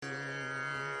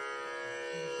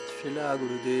Srila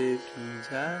Gurudev ki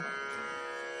jai,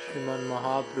 Sriman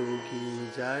Mahaprabhu ki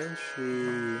jai,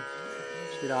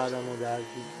 Shri Radha Madhava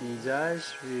ki jai,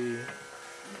 Shri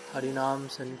Harinam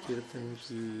Sankirtan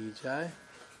ki jai,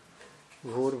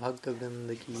 Gaur Bhakta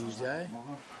Vrinda ki jai,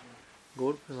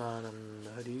 Gaur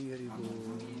Premananda Hari Hari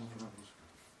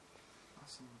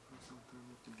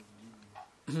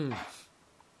Bol.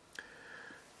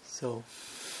 So,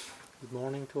 good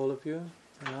morning to all of you.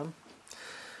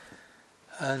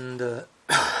 And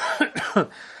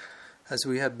as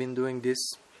we have been doing this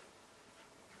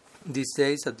these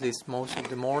days, at least most of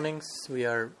the mornings, we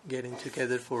are getting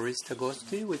together for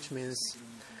Istagosti, which means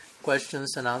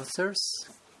questions and answers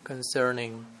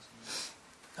concerning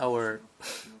our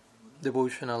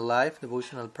devotional life,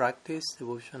 devotional practice,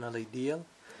 devotional ideal.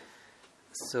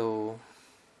 So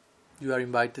you are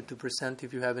invited to present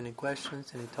if you have any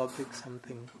questions, any topics,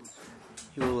 something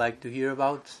you would like to hear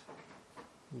about.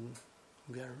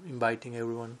 We are inviting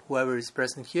everyone, whoever is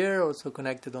present here, also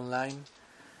connected online.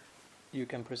 You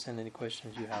can present any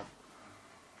questions you have,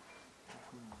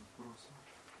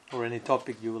 or any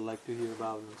topic you would like to hear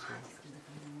about. And so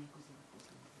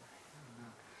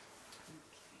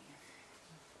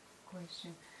on.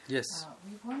 Question. Yes.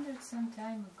 We wondered some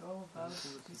time ago about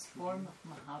this form of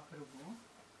Mahaprabhu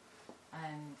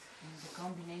and the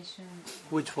combination.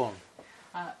 Which form?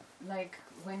 Like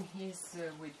when he's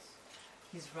with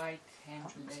his right hand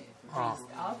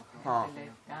raised up and the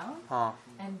left down,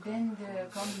 and then the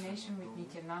combination with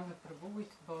Nityananda Prabhu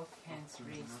with both hands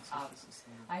raised up.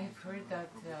 I have heard that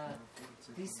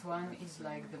this one is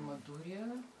like the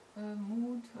Madhurya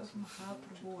mood of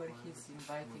Mahaprabhu, where he's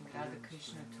inviting Radha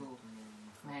Krishna to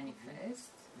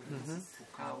manifest. This is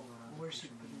how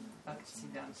worship in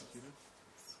Bhaktisiddhanta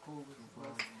school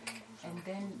was. And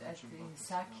then in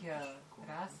Sakya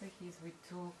Rasa, he's with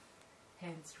two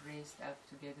hands raised up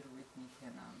together with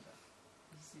Nityananda.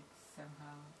 Is it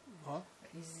somehow? What?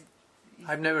 Is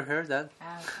I've never heard that.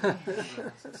 Okay.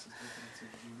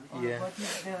 Yeah. What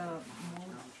is the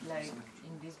mood like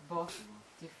in these both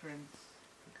different?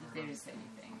 If there is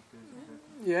anything.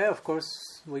 Yeah, of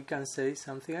course we can say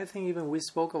something. I think even we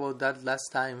spoke about that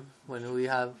last time when we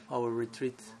have our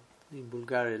retreat in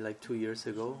Bulgaria, like 2 years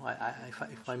ago.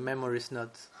 If my memory is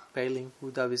not failing,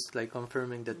 Udav is like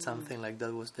confirming that something like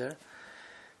that was there.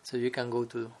 So you can go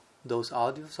to those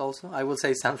audios also. I will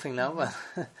say something now, but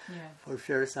for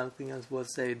sure something else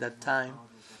was said that time.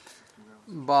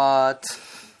 But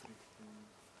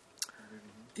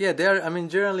yeah, there. I mean,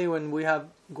 generally when we have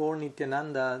Gaur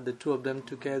Nityananda, the two of them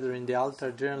together in the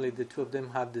altar, generally the two of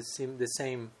them have the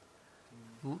same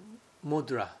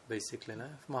mudra, basically. No?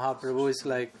 If Mahaprabhu is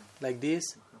like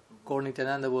this, Gaur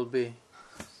Nityananda will be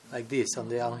like this on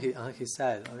his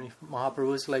side. Or if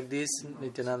Mahaprabhu is like this,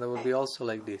 Nityananda will be also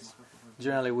like this.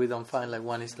 Generally we don't find like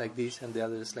one is like this and the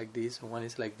other is like this, or one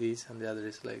is like this and the other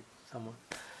is like someone.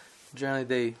 Generally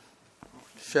they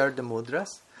share the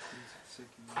mudras.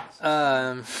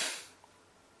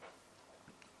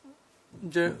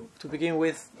 To begin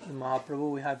with, the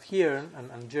Mahaprabhu we have here,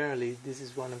 and generally this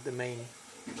is one of the main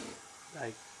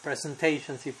like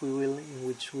presentations, if we will, in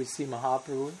which we see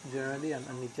Mahaprabhu generally, and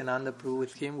Nityananda Prabhu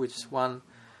with him, which is one,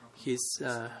 his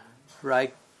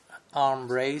right arm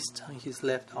raised and his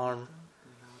left arm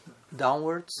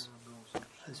downwards,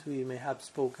 as we may have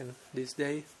spoken these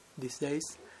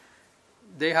days.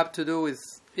 They have to do with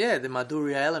the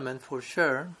Madhurya element for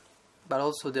sure, but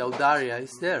also the Audarya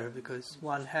is there, because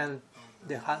one hand,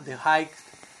 the high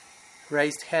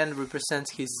raised hand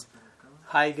represents his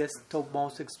highest,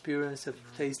 topmost experience of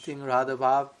tasting Radha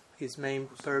Bhav, his main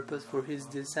purpose for his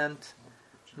descent,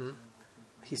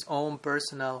 his own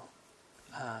personal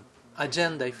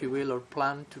agenda, if you will, or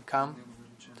plan to come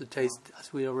to taste,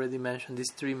 as we already mentioned,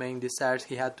 these three main desires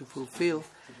he had to fulfill.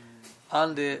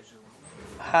 And the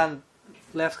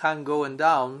left hand going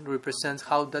down represents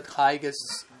how that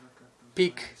highest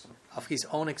peak of his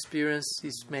own experience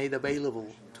is made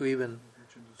available to even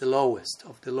the lowest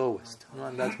of the lowest.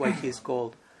 And that's why he's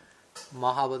called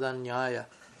Mahavadanyaya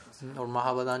or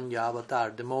Mahavadanya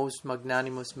Avatar, the most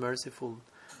magnanimous, merciful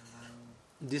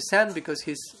descent, because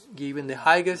he's given the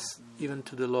highest even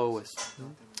to the lowest.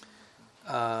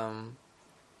 And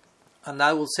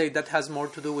I will say that has more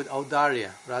to do with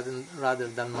Audarya rather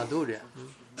than Madhurya,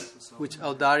 which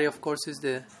Audarya, of course, is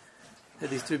the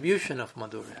distribution of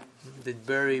Madhurya, the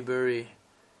very, very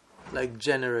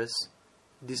generous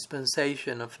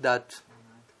dispensation of that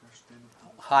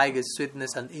highest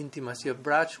sweetness and intimacy of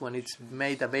Braj when it's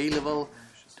made available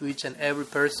to each and every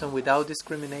person without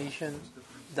discrimination.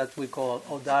 That we call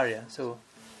Audarya. So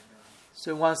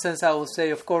in one sense, I will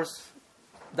say, of course,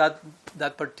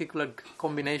 that particular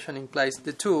combination implies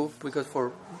the two, because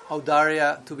for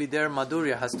Audarya to be there,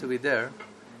 Madhurya has to be there,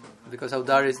 because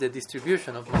Audarya is the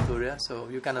distribution of Madhurya, so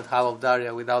you cannot have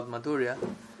Audarya without Madhurya.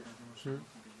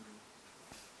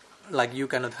 Like you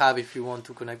cannot have, if you want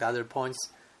to connect other points,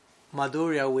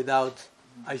 Madhurya without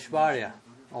Aishwarya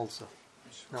also.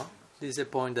 No? This is a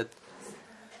point that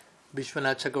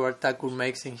Vishwanath Chakravarti Thakur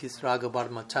makes in his Raga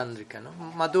Varma Chandrika. No?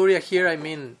 Madhurya here, I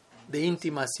mean the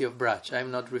intimacy of Braj.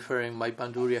 I'm not referring by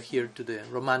Madhurya here to the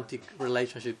romantic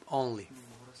relationship only.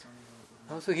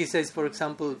 Also he says, for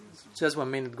example, just 1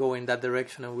 minute go in that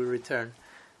direction and we return,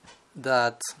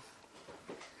 that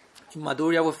in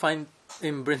Madhurya we find,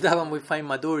 in Vrindavan we find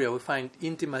Madhurya, we find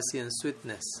intimacy and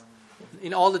sweetness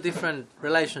in all the different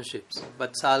relationships,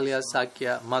 Vatsalya,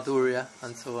 Sakya, Madhurya,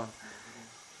 and so on.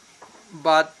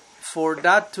 But for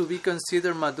that to be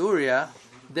considered Madhurya,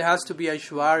 there has to be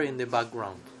Aishwarya in the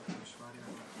background.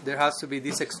 There has to be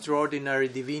this extraordinary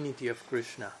divinity of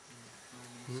Krishna.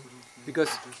 Because,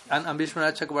 and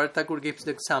Vishwanath Chakravarti Thakur gives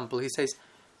the example. He says,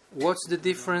 what's the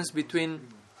difference between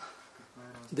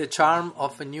the charm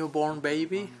of a newborn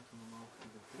baby?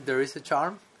 There is a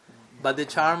charm, but the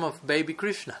charm of baby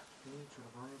Krishna.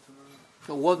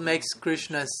 So what makes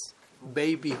Krishna's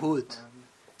babyhood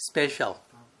special?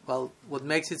 Well, what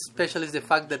makes it special is the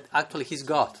fact that actually he's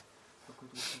God.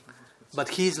 But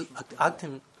he's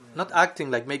not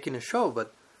acting like making a show,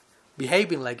 but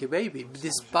behaving like a baby,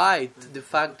 despite the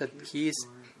fact that he is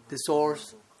the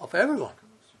source of everyone.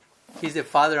 He's the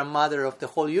father and mother of the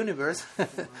whole universe,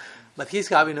 but he's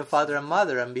having a father and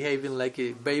mother and behaving like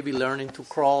a baby, learning to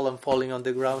crawl and falling on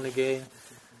the ground again.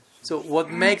 So what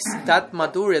makes that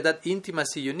Madhurya, that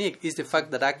intimacy unique, is the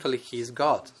fact that actually he is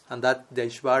God, and that's the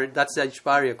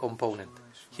Aishwarya component.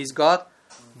 He's God,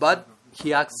 but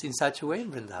he acts in such a way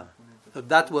in Vrindavan. So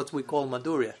that's what we call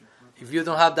Madhurya. If you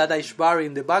don't have that Aishwarya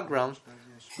in the background,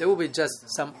 there will be just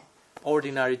some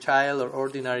ordinary child or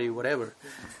ordinary whatever.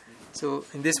 So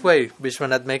in this way,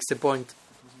 Vishwanath makes the point,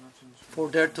 for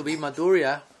there to be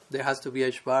Madhurya, there has to be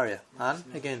Aishwarya. And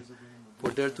again, for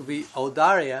there to be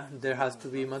Audarya, there has to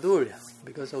be Madhurya,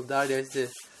 because Audarya is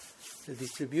the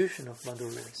distribution of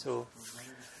Madhurya.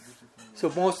 So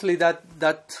mostly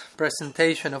that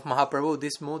presentation of Mahaprabhu,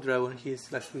 this mudra, when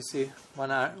he's, like we see,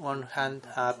 one hand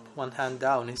up, one hand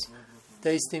down, is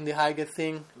tasting the higher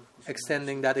thing,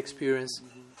 extending that experience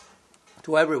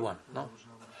to everyone. No,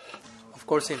 of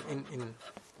course, in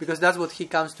because that's what he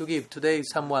comes to give. Today,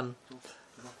 someone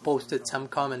posted some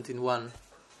comment in one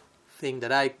thing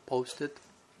that I posted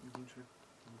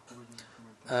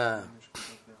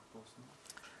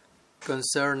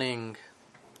concerning,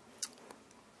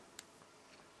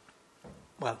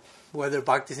 well, whether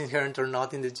bhakti is inherent or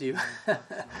not in the jiva.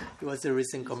 It was a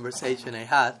recent conversation I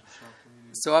had.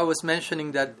 So I was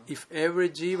mentioning that if every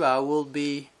jiva will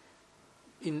be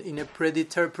in a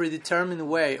predetermined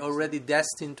way already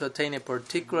destined to attain a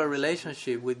particular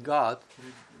relationship with God,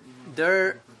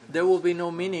 there will be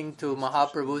no meaning to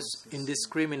Mahaprabhu's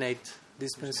indiscriminate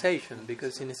dispensation,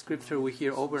 because in scripture we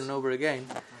hear over and over again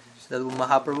that what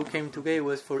Mahaprabhu came to give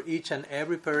was for each and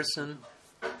every person,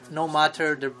 no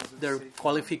matter their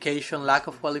qualification, lack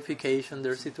of qualification,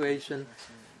 their situation.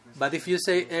 But if you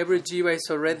say every jiva is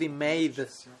already made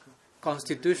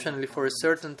constitutionally for a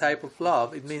certain type of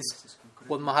love, it means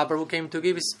what Mahaprabhu came to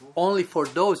give is only for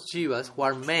those jivas who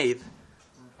are made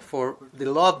for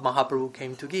the love Mahaprabhu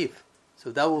came to give.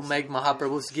 So that will make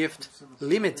Mahaprabhu's gift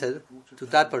limited to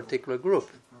that particular group.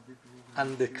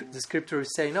 And the scripture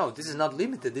is saying, no, this is not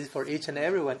limited. This is for each and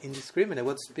everyone, indiscriminate.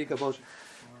 What to speak about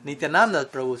Nityananda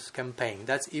Prabhu's campaign?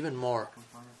 That's even more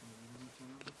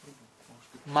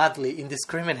madly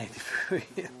indiscriminate.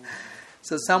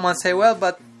 So someone say, well,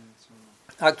 but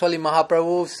actually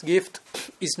Mahaprabhu's gift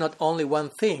is not only one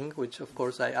thing, which of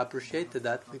course I appreciated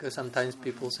that, because sometimes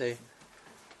people say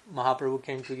Mahaprabhu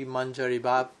came to give Manjari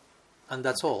Bhav and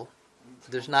that's all.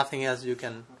 There's nothing else you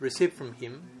can receive from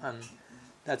him, and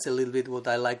that's a little bit what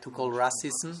I like to call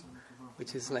racism,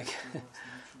 which is like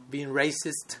being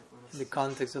racist in the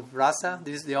context of rasa.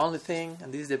 This is the only thing,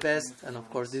 and this is the best, and of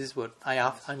course this is what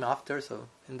I'm after, so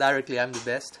indirectly I'm the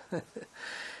best.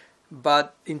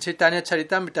 But in Chaitanya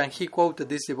Charitamrita, he quoted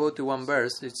this devotee one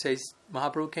verse. It says,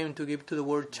 Mahaprabhu came to give to the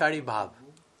word Charibhav.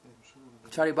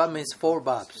 Charibhav means 4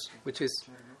 bhavs, which is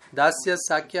Dasya,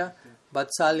 Sakya,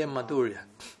 Vatsalya, Madhurya.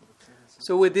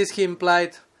 So with this he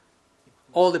implied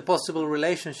all the possible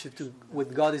relationship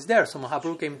with God is there. So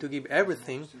Mahaprabhu came to give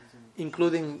everything,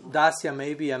 including Dasya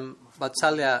maybe and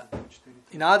Vatsalya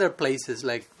in other places,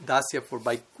 like Dasya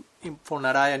for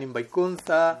Narayan in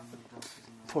Vaikuntha,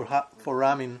 for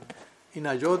Ram in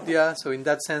Ayodhya. So in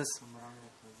that sense,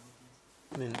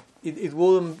 I mean, it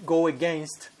wouldn't go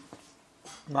against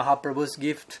Mahaprabhu's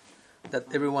gift that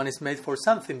everyone is made for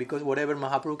something, because whatever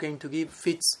Mahaprabhu came to give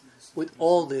fits with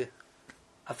all the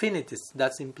affinities.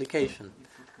 That's the implication.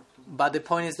 But the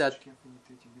point is that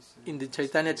in the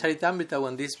Chaitanya Charitamrita,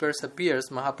 when this verse appears,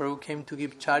 Mahaprabhu came to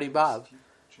give Charibhav.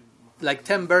 Like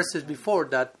 10 verses before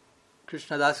that,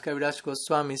 Krishnadas Kaviraj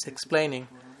Goswami is explaining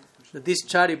that this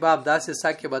Charibhav, Dasya,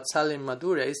 Sakya, Vatsalya, and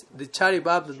Madhurya, is the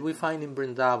Charibhav that we find in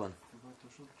Vrindavan.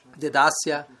 The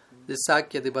Dasya, the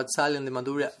Sakya, the Vatsalya, and the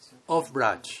Madhurya of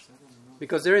Braj.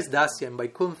 Because there is Dasya in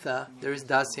Vaikuntha, there is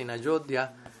Dasya in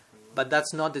Ajodhya, but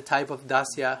that's not the type of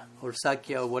Dasya or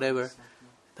Sakya or whatever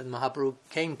that Mahaprabhu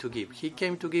came to give. He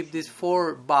came to give these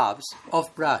 4 bhavs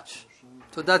of Braj.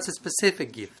 So that's a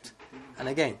specific gift. And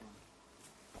again,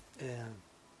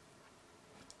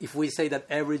 if we say that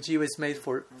every jiva is made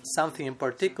for something in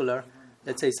particular,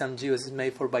 let's say some jivas is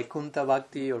made for Vaikuntha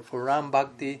Bhakti or for Ram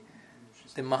Bhakti,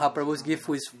 then Mahaprabhu's gift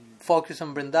who is focused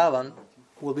on Vrindavan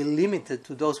will be limited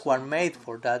to those who are made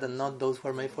for that and not those who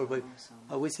are made for Vaikuntha.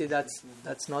 But we say that's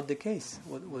not the case.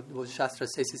 What Shastra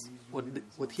says is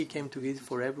what he came to give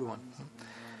for everyone.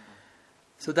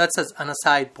 So that's an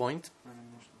aside point.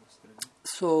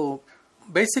 So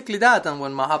basically that, and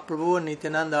when Mahaprabhu and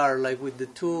Nityananda are like with the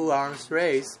 2 arms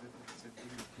raised,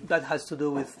 that has to do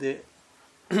with the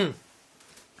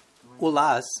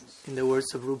ulas, in the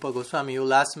words of Rupa Goswami.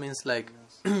 Ulas means like,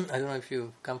 I don't know if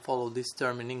you can follow this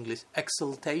term in English,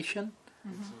 exultation.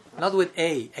 Not with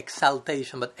A,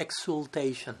 exaltation, but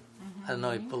exultation. I don't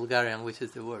know if Bulgarian, which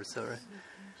is the word, sorry.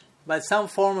 But some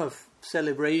form of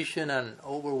celebration and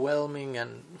overwhelming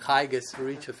and highest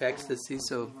reach of ecstasy.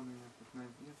 So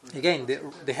again,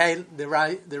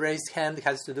 the raised hand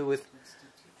has to do with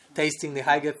tasting the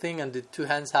higher thing, and the 2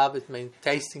 hands up, it means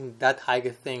tasting that higher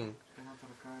thing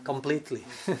completely.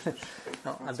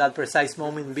 At that precise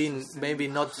moment, being maybe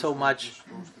not so much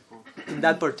in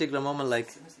that particular moment like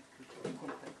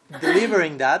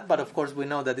delivering that, but of course we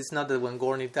know that it's not that when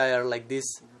Gaura-Nitai are like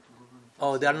this,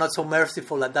 they are not so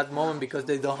merciful at that moment because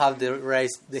they don't have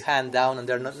the hand down, and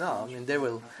they're not. No, I mean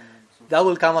that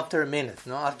will come after a minute.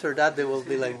 No, after that they will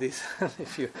be like this.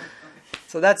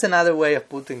 So that's another way of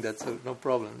putting that. So no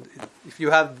problem. If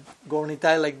you have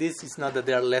Gaura-Nitai like this, it's not that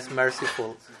they are less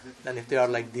merciful than if they are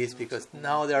like this, because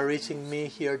now they are reaching me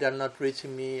here, they are not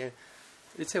reaching me.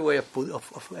 It's a way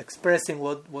of expressing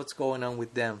what's going on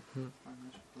with them.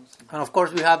 And of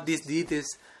course we have these deities,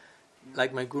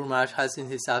 like my Guru Maharaj has in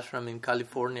his ashram in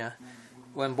California,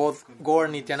 when both Gaur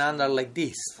and Nityananda are like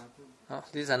this.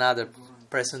 This is another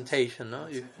presentation. No?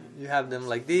 You have them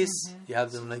like this, you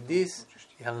have them like this,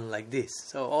 you have them like this.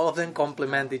 So all of them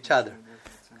complement each other.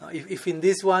 If in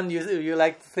this one you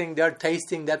like to think they're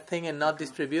tasting that thing and not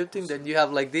distributing, then you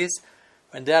have like this,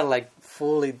 when they're like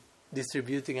fully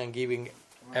distributing and giving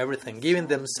everything, giving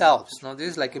themselves. No, this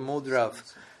is like a mudra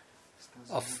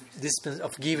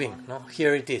of giving. No,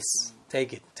 here it is.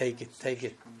 Take it, take it, take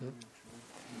it.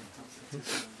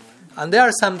 And there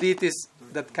are some deities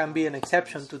that can be an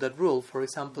exception to that rule. For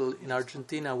example, in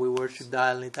Argentina we worship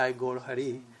Dayal Nitai Gaur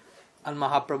Hari, and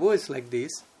Mahaprabhu is like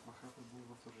this,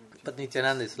 but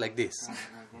Nityananda is like this.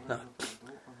 No.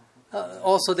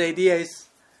 Also the idea is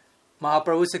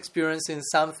Mahaprabhu is experiencing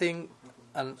something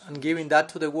and giving that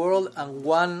to the world, and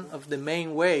one of the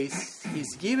main ways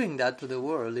he's giving that to the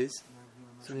world is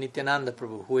through Nityananda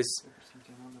Prabhu, who is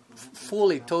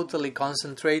fully, totally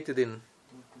concentrated in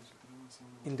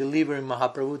delivering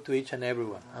Mahaprabhu to each and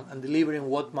everyone, and delivering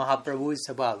what Mahaprabhu is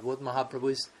about, what Mahaprabhu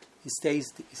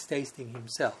is tasting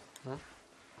himself. No?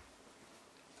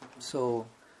 So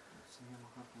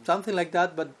something like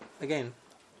that, but again,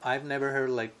 I've never heard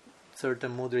like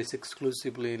certain mudras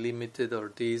exclusively limited,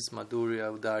 or this,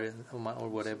 Madhurya, Udarya, or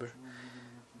whatever.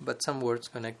 But some words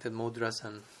connected, mudras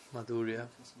and Madhurya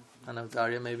and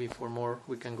Udarya. Maybe for more,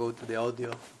 we can go to the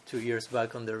audio 2 years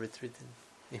back on the retreat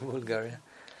in Bulgaria.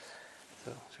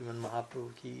 So, Sriman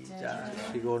Mahaprabhu ki jai,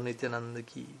 Sri Gaur-Nityananda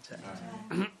ki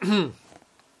jai.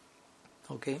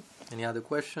 Okay, any other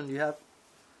question you have?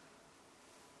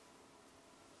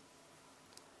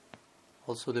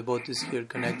 Also, the devotees here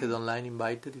connected online,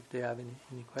 invited if they have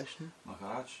any question.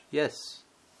 Maharaj? Yes.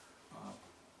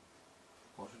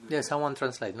 Yes, someone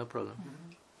translate, no problem.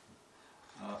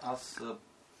 Аз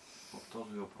по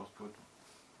този въпрос, който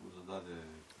го зададе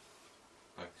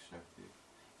как ти шахти,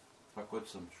 това, което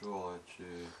съм чувал е, че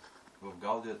в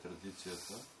Гаудия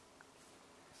традицията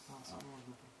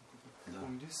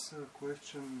On this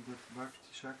question that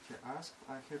Bhakti Shakti asked,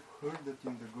 I have heard that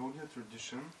in the Gaudiya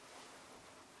tradition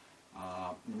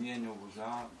ние не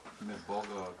уважаваме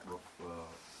Бога в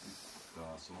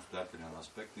самостоятелен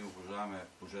аспект, ние уважаваме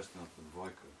Божествената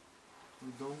двойка.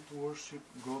 we don't worship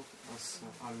God as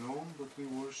alone, but we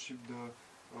worship the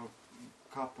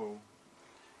couple.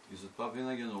 И затова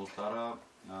винаги на олтара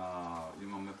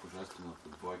имаме божествената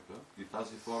двойка. И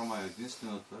тази форма е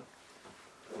единствената,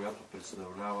 която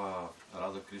представлява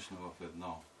Рада Кришна в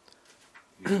едно.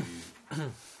 И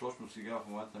точно сега в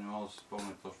момента не мога да се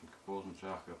спомня точно какво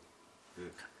означаваха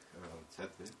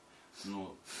ръцете,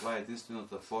 но това е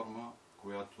единствената форма,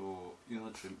 която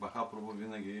иначе Махапрабху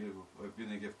винаги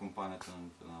е в компанията на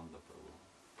Нитянанда Прабху.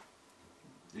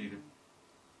 Или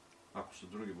ако са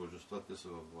други божества, те са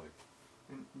в двойка.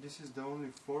 And this is the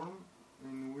only form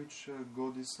in which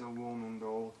God is alone on the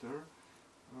altar.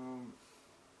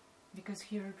 Because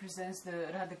he represents the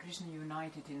Radha Krishna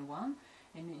united in one,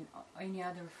 and in any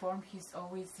other form he's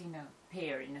always in a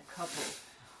pair, in a couple,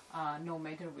 no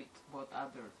matter with what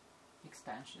other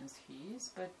expansions he is,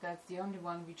 but that's the only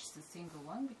one which is a single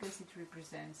one because it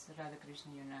represents Radha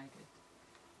Krishna united.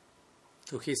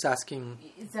 So he's asking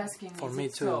for me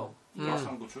too. So? Аз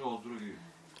съм го чувал от други.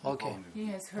 Okay. He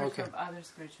has heard from other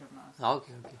spiritual masters.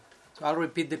 Okay. So I'll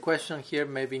repeat the question here,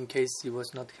 maybe in case he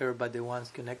was not heard by the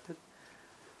ones connected.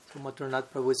 So Maturnath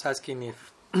Prabhu is asking if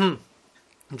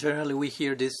generally we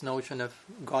hear this notion of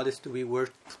God is to be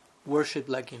worshipped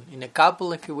like in a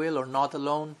couple, if you will, or not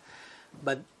alone.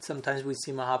 But sometimes we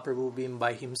see Mahaprabhu being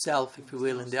by himself, if you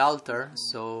will, in the altar.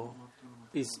 So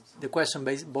the question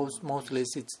mostly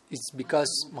is it's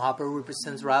because Mahaprabhu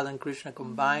represents Radha and Krishna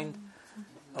combined,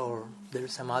 or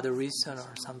there's some other reason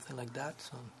or something like that.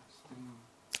 So.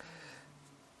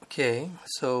 Okay,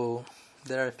 so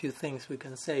there are a few things we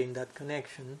can say in that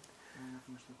connection.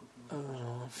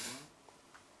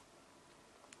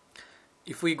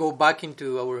 If we go back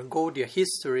into our Gaudiya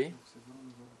history,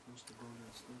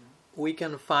 we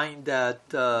can find that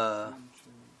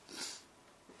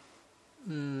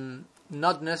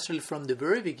not necessarily from the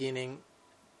very beginning,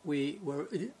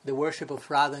 the worship of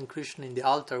Radha and Krishna in the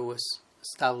altar was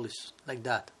established like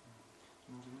that.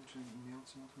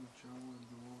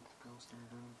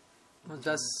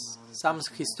 Just some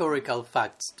historical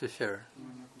facts to share.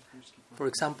 For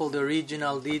example, the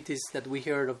original deities that we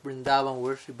heard of Vrindavan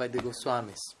worshipped by the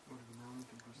Goswamis.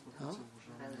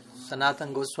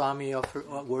 Sanatan Goswami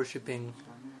worshipping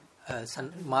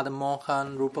Madan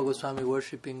Mohan, Rupa Goswami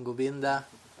worshipping Govinda.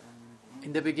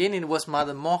 In the beginning it was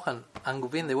Madan Mohan and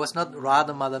Govinda. It was not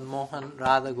Radha Madan Mohan,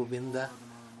 Radha Govinda,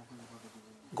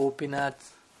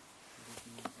 Gopinath.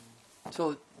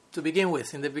 So to begin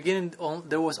with, in the beginning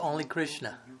there was only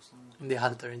Krishna in the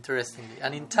altar, interestingly.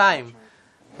 And in time,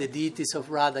 the deities of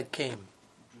Radha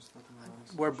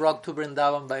were brought to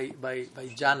Vrindavan by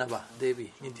Janava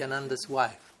Devi, Nityananda's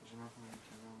wife.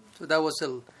 So that was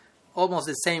almost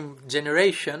the same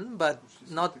generation, but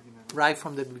not right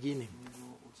from the beginning.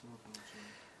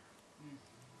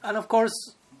 And of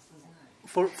course,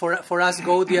 for us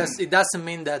Gaudiyas, it doesn't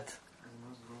mean that,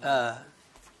 how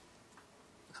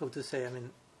to say,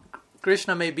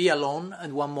 Krishna may be alone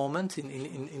at one moment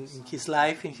in his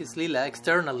life, in his lila,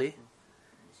 externally,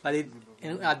 but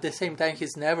at the same time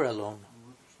he's never alone.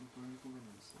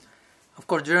 Of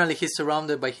course, generally he's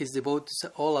surrounded by his devotees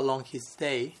all along his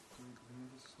day.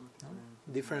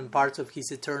 Different parts of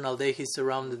his eternal day he's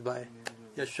surrounded by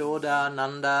Yashoda,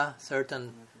 Nanda,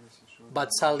 certain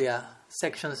Vatsalya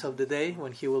sections of the day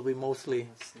when he will be mostly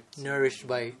nourished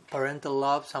by parental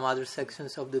love. Some other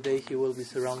sections of the day he will be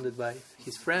surrounded by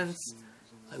his friends,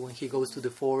 like when he goes to the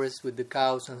forest with the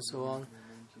cows and so on.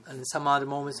 And some other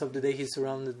moments of the day he's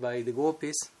surrounded by the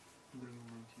gopis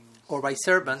or by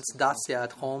servants, dasya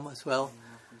at home as well.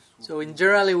 So in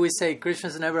generally we say Krishna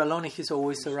is never alone, he's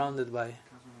always surrounded by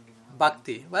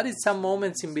bhakti. But in some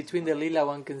moments in between the lila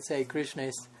one can say Krishna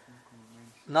is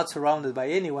not surrounded by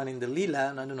anyone in the lila,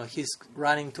 and I don't know, he's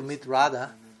running to meet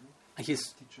Radha, and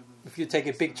if you take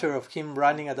a picture of him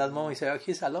running at that moment, you say, oh,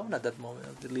 he's alone at that moment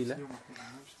of the lila.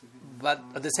 But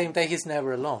at the same time, he's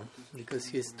never alone, because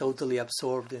he's totally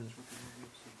absorbed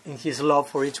in his love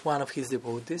for each one of his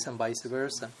devotees, and vice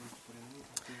versa.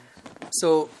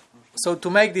 So to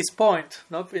make this point,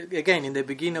 again, in the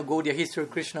beginning of Gaudiya history,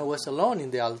 Krishna was alone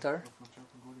in the altar,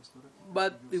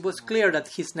 but it was clear that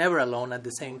he's never alone at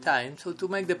the same time. So to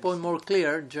make the point more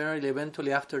clear, generally,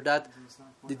 eventually after that,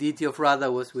 the deity of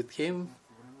Radha was with him,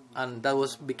 and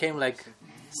that became like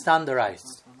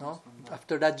standardized. No?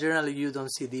 After that, generally, you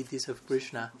don't see deities of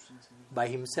Krishna by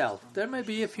himself. There may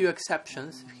be a few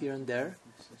exceptions here and there,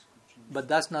 but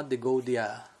that's not the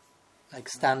Gaudiya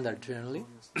standard generally.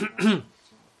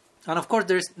 And of course,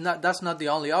 that's not the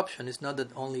only option. It's not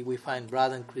that only we find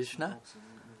Radha and Krishna.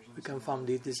 We can find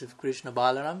deities of Krishna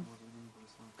Balaram.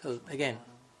 So again,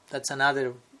 that's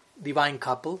another divine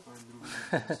couple.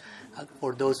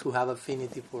 for those who have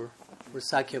affinity for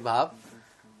Sakya Bhav.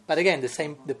 But again,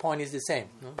 the point is the same.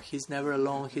 No? He's never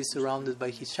alone. He's surrounded by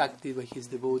his Shakti, by his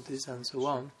devotees, and so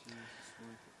on.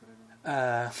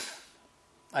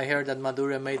 I heard that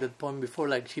Madhurya made that point before,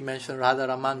 like she mentioned Radha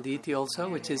Raman deity also,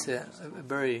 which is a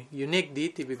very unique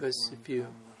deity, because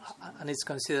and it's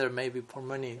considered maybe for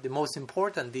many the most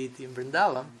important deity in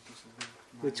Vrindavan,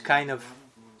 which kind of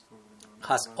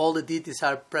has all the deities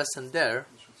are present there.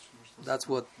 That's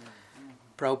what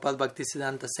Prabhupada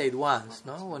Bhaktisiddhanta said once,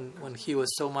 no? When he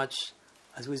was so much,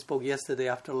 as we spoke yesterday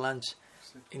after lunch,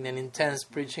 in an intense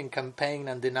preaching campaign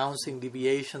and denouncing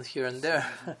deviations here and there,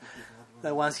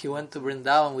 that once he went to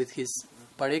Vrindavan with his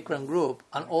Parikram group,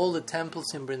 and all the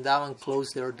temples in Vrindavan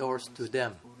closed their doors to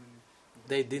them.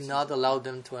 They did not allow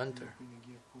them to enter.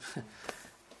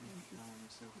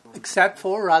 Except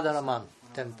for Radha Raman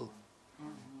temple.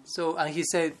 So, and he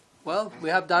said, well, we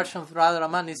have darshan of Radha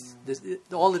Raman.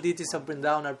 All the deities of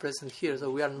Vrindavan are present here, so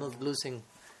we are not losing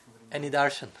any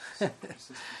darshan. And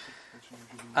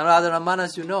Radha Raman,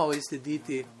 as you know, is the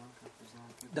deity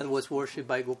that was worshipped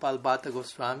by Gopal Bhatta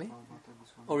Goswami,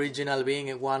 original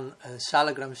being one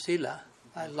Shalagram Shila.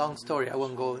 A long story, I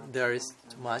won't go there, it's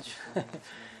too much.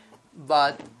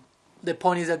 But the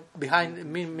point is that behind the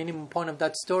minimum point of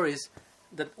that story is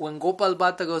that when Gopal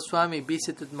Bhatta Goswami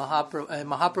visited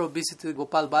Mahaprabhu visited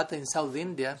Gopal Bhatta in South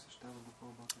India,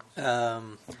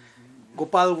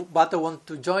 Gopal Bhatta wanted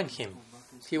to join him.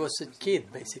 He was a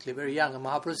kid, basically, very young. And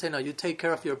Mahaprabhu said, no, you take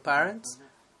care of your parents,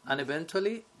 and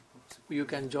eventually you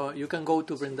can go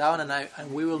to Vrindavan,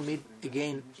 and we will meet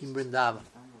again in Vrindavan.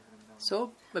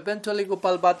 So eventually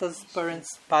Gopal Bhatta's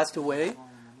parents passed away,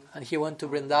 and he went to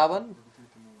Vrindavan,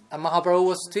 and Mahaprabhu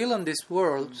was still on this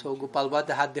world, so Gopal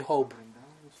Bhatta had the hope,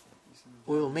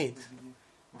 we will meet.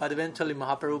 But eventually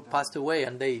Mahaprabhu passed away,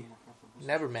 and they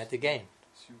never met again.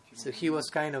 So he was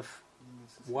kind of,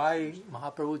 why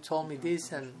Mahaprabhu told me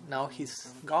this, and now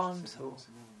he's gone, so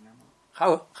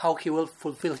how he will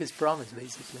fulfill his promise,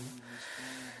 basically.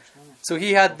 So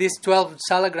he had these 12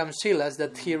 Salagram Shilas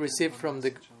that he received from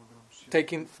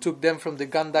took them from the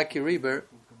Gandaki river.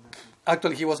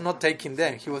 Actually, he was not taking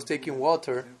them, he was taking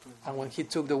water. And when he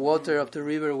took the water of the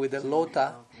river with a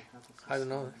lota, I don't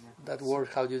know that word,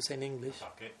 how do you say in English?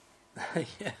 Okay.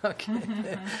 Yeah, okay.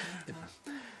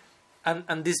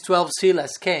 And these 12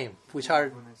 Shilas came, which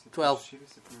are 12.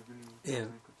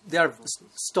 They are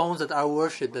stones that are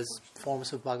worshipped as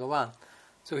forms of Bhagavan.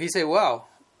 So he said, wow,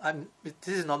 this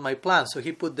is not my plan. So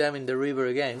he put them in the river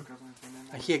again.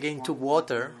 And he again took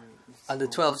water. And the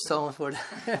 12 stones were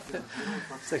there.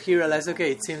 So he realized,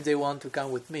 okay, it seems they want to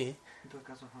come with me.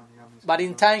 But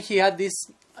in time he had this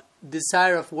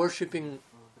desire of worshipping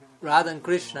Radha and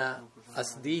Krishna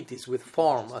as deities with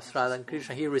form as Radha and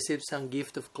Krishna. He received some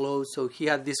gift of clothes. So he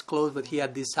had these clothes, but he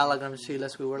had these Salagram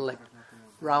Shilas. We were like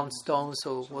round stones,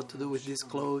 so what to do with these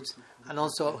clothes? And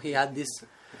also he had this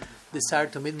desire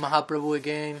to meet Mahaprabhu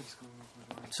again.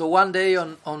 So one day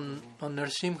on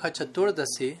Nrsimha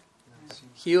Chaturdasi,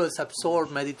 he was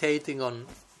absorbed meditating on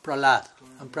Prahlad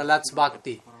and Prahlad's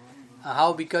bhakti, and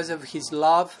how because of his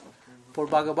love for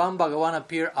Bhagavan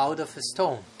appeared out of a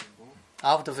stone,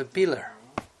 out of a pillar,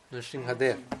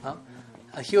 Nrsimhadev.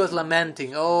 And he was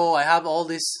lamenting, oh, I have all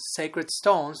these sacred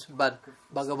stones, but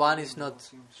Bhagavan is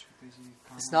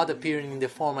not appearing in the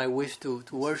form I wish to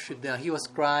worship them. He was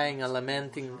crying and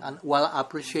lamenting and while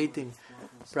appreciating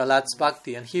Prahlad's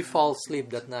bhakti, and he fell asleep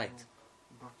that night.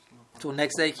 So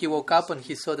next day he woke up and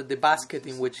he saw that the basket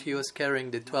in which he was carrying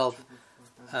the 12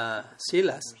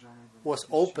 Shilas was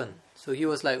open. So he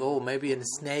was like, oh, maybe a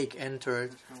snake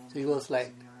entered. So he was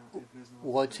like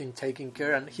watching, taking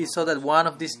care, and he saw that one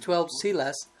of these 12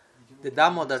 Shilas, the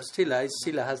Damodar Shila, each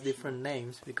Shila has different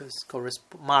names because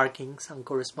markings and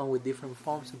correspond with different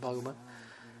forms of Bhagavan.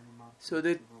 So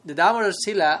the Damodar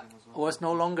Shila was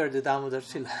no longer the Damodar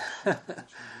Shila.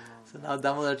 So now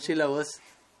Damodar Shila was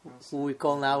who we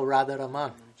call now Radha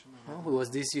Raman, who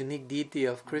was this unique deity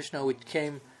of Krishna which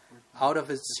came out of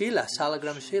his Shila,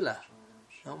 Salagram Shila,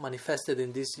 manifested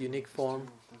in this unique form,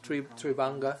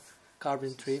 Tribanga,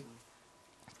 carving tree.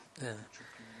 Yeah.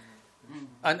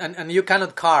 And you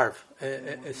cannot carve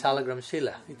a Salagram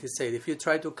Shila, it is said. If you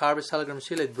try to carve a Salagram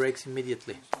Shila, it breaks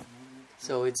immediately.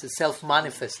 So it's a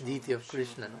self-manifest deity of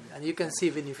Krishna. And you can see,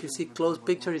 even if you see close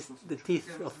pictures, the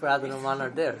teeth of Radha Raman are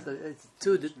there. So it's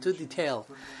too detailed.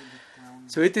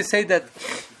 So it is said that,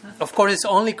 of course, it's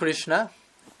only Krishna,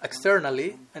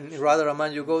 externally. And in Radha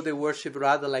Raman, you go, they worship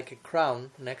Radha like a crown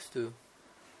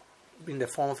in the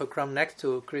form of a crown next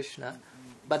to Krishna.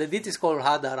 But the deity is called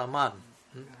Radha Raman.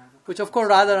 Which, of course,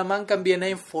 Radha Raman can be a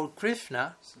name for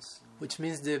Krishna, which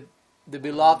means the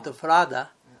beloved of Radha.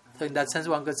 So in that sense,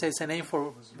 one could say it's a name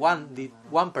for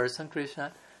one person,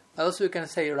 Krishna. But also you can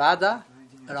say Radha,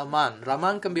 Raman.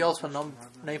 Raman can be also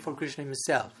a name for Krishna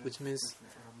himself, which means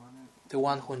the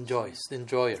one who enjoys, the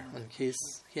enjoyer, and he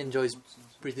enjoys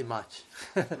pretty much.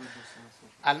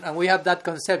 and we have that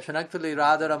conception. Actually,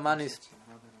 Radha Raman is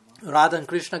Radha and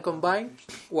Krishna combined.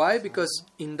 Why? Because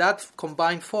in that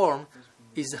combined form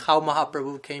is how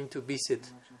Mahaprabhu came to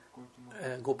visit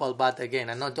Gopal Bhatta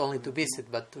again, and not only to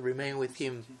visit, but to remain with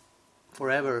him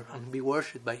forever and be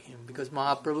worshipped by him. Because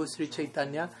Mahaprabhu Sri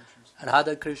Chaitanya,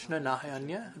 Radha Krishna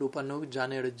Nahayanya, Rupanuk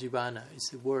Jane Rajivana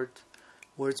is a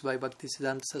words by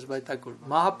Bhaktisiddhanta Saraswati Thakur.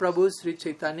 Mahaprabhu Sri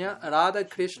Chaitanya, Radha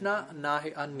Krishna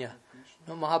Nahayanya.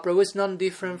 No, Mahaprabhu is not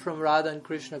different from Radha and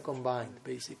Krishna combined,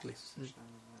 basically.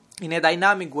 In a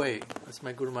dynamic way, as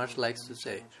my Guru Maharaj likes to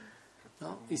say.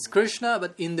 No? It's Krishna,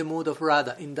 but in the mood of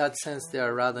Radha. In that sense, they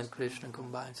are Radha and Krishna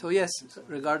combined. So yes,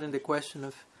 regarding the question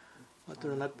of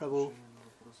Madhuranath Prabhu,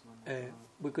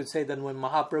 we could say that when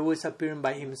Mahaprabhu is appearing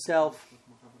by himself,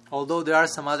 although there are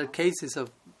some other cases of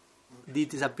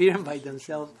deities appearing by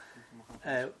themselves,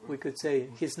 we could say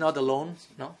he's not alone,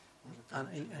 no,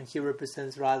 and he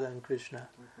represents Radha and Krishna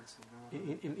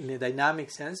in a dynamic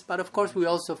sense. But of course, we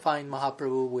also find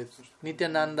Mahaprabhu with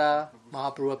Nityananda,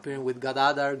 Mahaprabhu appearing with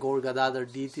Gadadhar, Gaur Gadadhar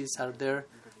deities are there.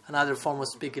 Another form of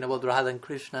speaking about Radha and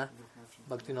Krishna.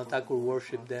 Bhaktivinoda Thakur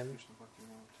worship them.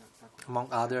 Among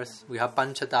others, we have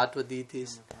Panchatattva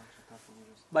deities.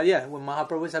 But yeah, when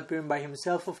Mahaprabhu is appearing by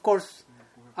himself, of course,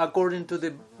 according to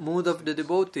the mood of the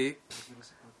devotee,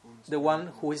 the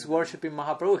one who is worshipping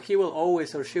Mahaprabhu, he will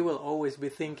always or she will always be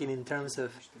thinking in terms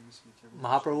of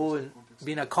Mahaprabhu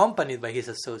being accompanied by his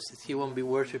associates. He won't be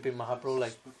worshipping Mahaprabhu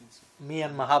like me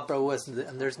and Mahaprabhu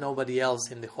and there's nobody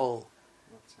else in the whole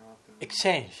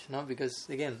exchange, no? Because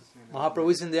again,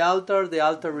 Mahaprabhu is in the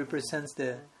altar represents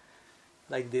the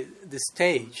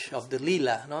stage of the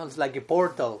Leela, no? It's like a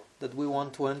portal that we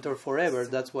want to enter forever.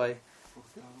 That's why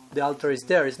the altar is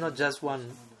there. It's not just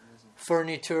one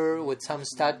furniture with some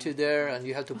statue there, and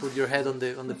you have to put your head on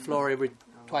the floor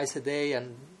twice a day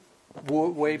and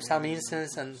wave some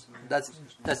incense, and that's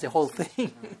the whole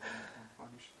thing.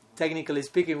 Technically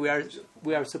speaking,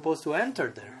 we are supposed to enter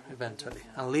there eventually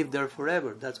and live there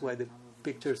forever. That's why the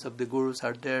pictures of the gurus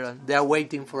are there, and they are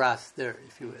waiting for us there,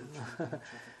 if you will.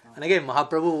 And again,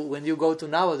 Mahaprabhu, when you go to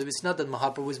Navadvipa, it's not that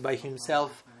Mahaprabhu is by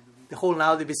himself. The whole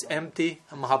Navadvipa is empty,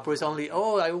 and Mahaprabhu is only,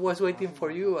 I was waiting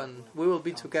for you, and we will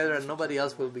be together, and nobody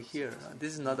else will be here.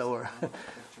 This is not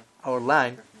our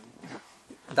line.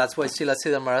 That's why Srila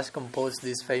Siddhar Maharaj composed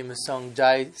this famous song,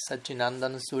 Jai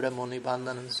Sachinandan Sura Muni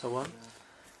Bandan, and so on,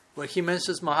 where he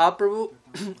mentions Mahaprabhu,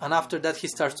 and after that he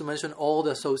starts to mention all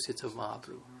the associates of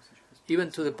Mahaprabhu, even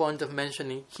to the point of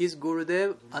mentioning his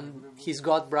Gurudev and his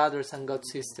god brothers and god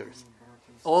sisters.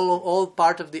 All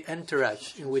part of the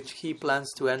entourage in which he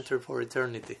plans to enter for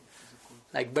eternity.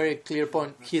 Like very clear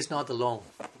point, he is not alone.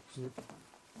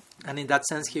 And in that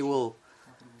sense he will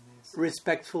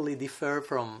respectfully differ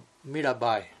from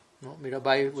Mirabai. No?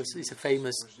 Mirabai is a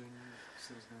famous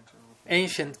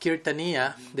ancient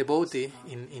Kirtaniya devotee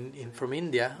from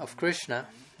India, of Krishna.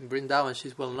 In Vrindavan,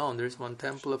 she's well known. There's one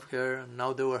temple of her, and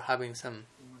now they were having some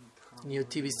new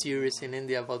TV series in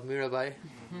India about Mirabai.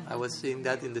 I was seeing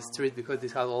that in the street because they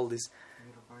have all this.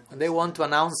 And they want to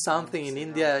announce something in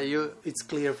India, it's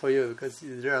clear for you because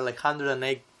there are like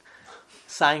 108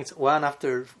 signs, one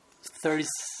after 30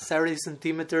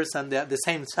 centimeters, and the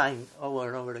same sign over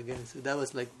and over again. So that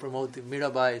was like promoting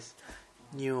Mirabai's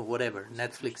new whatever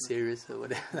Netflix series or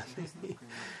whatever.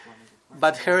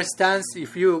 But her stance,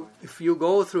 if you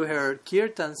go through her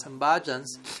kirtans and bhajans,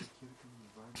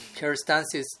 her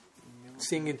stance is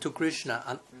singing to Krishna,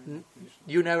 and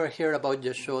you never hear about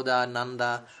Yashoda,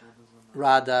 Nanda,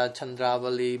 Radha,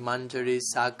 Chandravali, Manjari,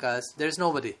 Sakas. There's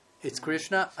nobody. It's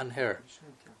Krishna and her.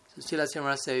 So Srila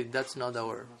Srimad says that's not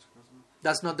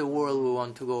the world we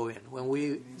want to go in. When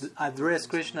we address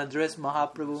Krishna, address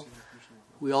Mahaprabhu,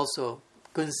 we also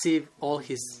conceive all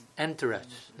his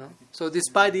entourage. No? So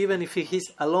despite even if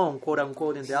he's alone, quote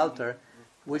unquote, in the altar,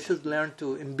 we should learn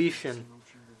to envision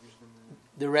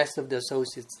the rest of the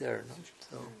associates there.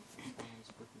 No?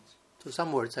 So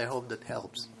some words, I hope that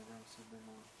helps.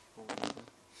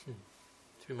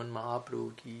 Sriman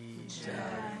Mahaprabhu ki jai.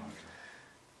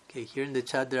 Okay, here in the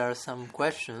chat there are some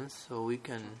questions, so we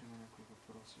can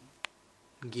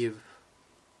give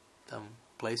some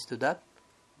place to that.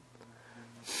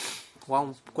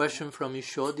 One question from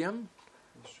Ishodhyam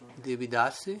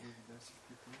Devidasi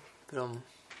from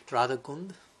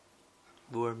Radhakund.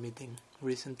 We were meeting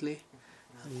recently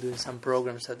and doing some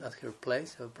programs at her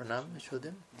place. So Pranam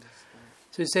Ishodhyam.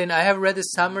 So he's saying, I have read a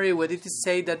summary where it is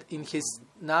said that in his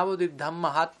Navadvipa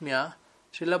Dhammahatmya,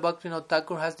 Srila Bhaktivinoda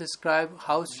Thakur has described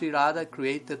how Sri Radha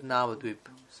created Navadvipa.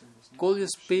 Could you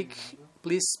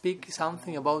please speak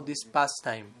something about this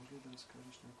pastime?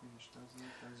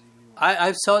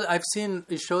 I've seen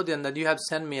Ishodhyan that you have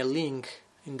sent me a link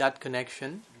in that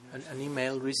connection, an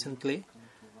email recently,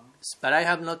 but I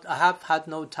have had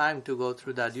no time to go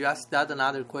through that. You asked that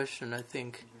another question, I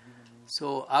think.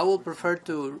 So I will prefer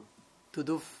to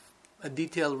do a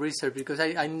detailed research because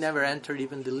I never entered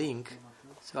even the link.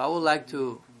 So I would like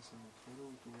to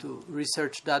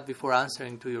research that before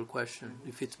answering to your question,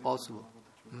 if it's possible.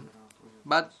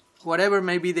 But whatever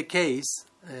may be the case,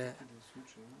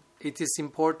 it is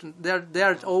important. They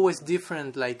are always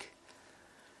different. Like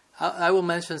I will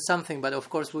mention something, but of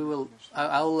course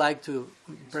I would like to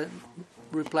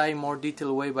reply in more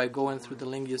detailed way by going through the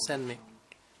link you sent me.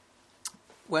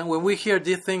 When we hear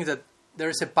these things that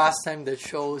there's a pastime that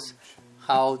shows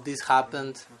how this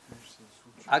happened.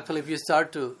 Actually, if you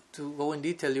start to go in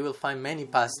detail, you will find many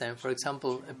pastimes. For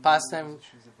example, a pastime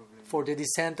for the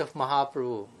descent of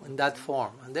Mahaprabhu in that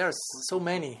form. And there are so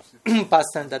many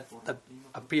pastimes that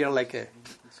appear like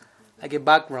a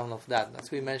background of that, as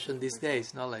we mentioned these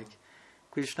days. Like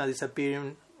Krishna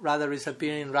disappearing, Radha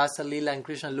disappearing in Rasa Lila, and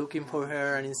Krishna looking for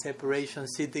her, and in separation,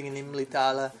 sitting in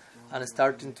Imlitala, and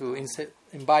starting to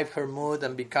imbibe her mood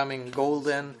and becoming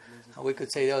golden. And we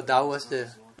could say, that was the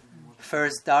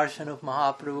first darshan of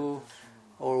Mahaprabhu,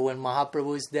 or when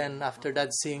Mahaprabhu is then after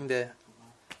that seeing the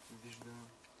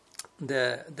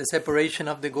separation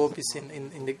of the gopis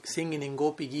in the singing in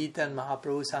Gopi Gita, and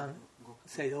Mahaprabhu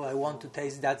says, I want to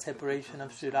taste that separation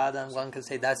of Sri Radha, and one can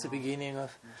say that's the beginning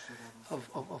of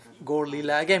Gaur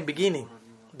Lila. Again, beginning.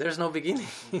 There's no beginning.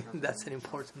 That's an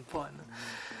important point.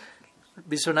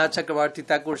 Vishwanath Chakravarti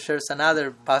Thakur shares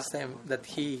another pastime that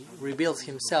he reveals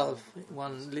himself,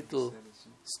 one little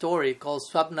story called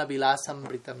Swapna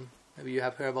Vilasamritam. Maybe you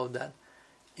have heard about that,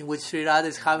 in which Sri Radha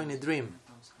is having a dream.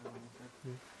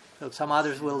 So some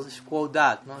others will quote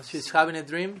that. No? She's having a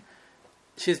dream.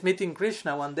 She's meeting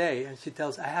Krishna one day, and she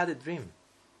tells, I had a dream.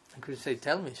 And Krishna says,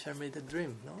 tell me, share me the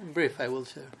dream. No? In brief, I will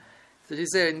share. So she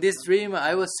said, in this dream,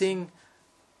 I was seeing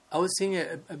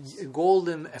a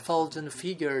golden effulgent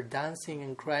figure dancing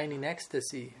and crying in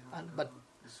ecstasy,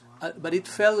 but it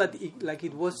felt like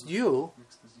it was you,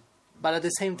 but at the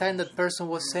same time that person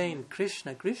was saying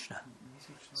Krishna, Krishna.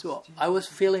 So I was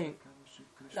feeling,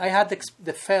 I had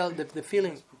the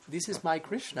feeling, this is my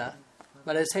Krishna,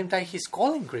 but at the same time he's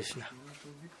calling Krishna.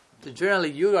 So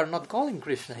generally you are not calling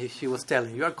Krishna, she was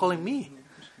telling, you are calling me.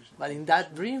 But in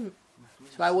that dream,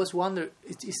 so I was wondering,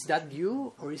 is that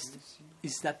you or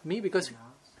is that me? Because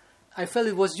I felt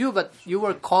it was you, but you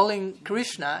were calling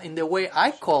Krishna in the way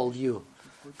I called you.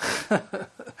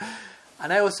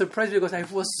 And I was surprised because I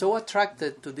was so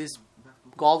attracted to this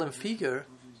golden figure.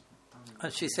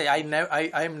 And she said, I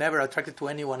am never attracted to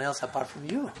anyone else apart from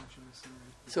you.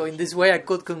 So in this way I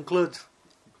could conclude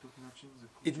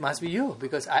it must be you,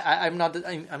 because I'm not,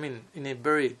 I mean, in a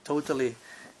very totally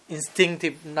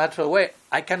instinctive, natural way,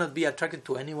 I cannot be attracted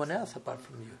to anyone else apart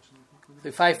from you. So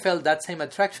if I felt that same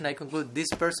attraction, I conclude this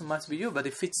person must be you. But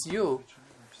if it's you,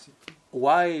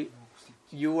 why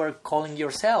you are calling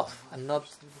yourself and not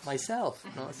myself?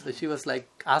 No? So she was like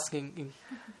asking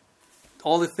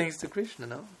all the things to Krishna.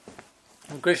 No?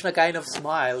 And Krishna kind of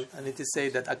smiled, and it is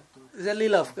said that it's a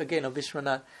lila of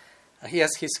Vishwanath. He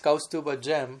has his Kaustuba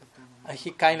gem, and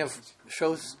he kind of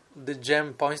shows the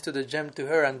gem, points to the gem to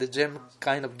her, and the gem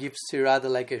kind of gives Sri Radha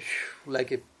like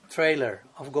a trailer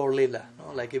of Gaur Lila,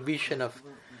 no? Like a vision of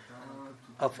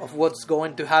what's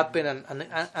going to happen, and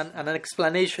an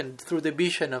explanation through the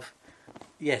vision of,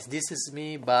 yes, this is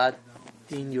me, but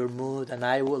in your mood, and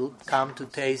I will come to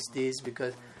taste this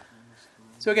because.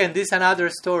 So again, this is another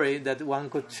story that one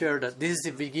could share, that this is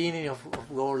the beginning of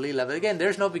Gaur Lila. But again,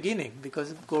 there's no beginning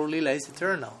because Gaur Lila is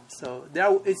eternal. So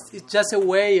it's just a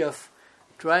way of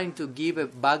trying to give a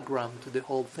background to the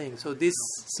whole thing. So this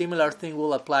similar thing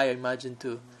will apply, I imagine,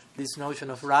 to this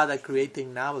notion of Radha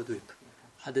creating Navadvipa.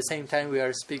 At the same time, we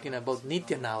are speaking about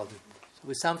Nitya Navadvipa. So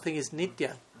if something is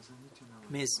Nitya,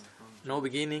 means no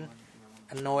beginning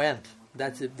and no end.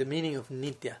 That's the meaning of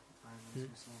Nitya.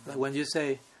 Like when you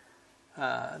say,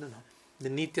 I don't know, the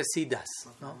Nitya Siddhas.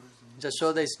 No?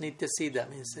 Jashoda is Nitya Siddha,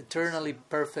 means eternally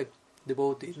perfect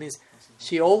devotee. It means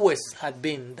she always had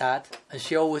been that, and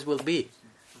she always will be.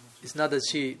 It's not that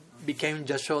she became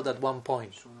Jashoda at one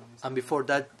point, and before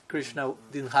that Krishna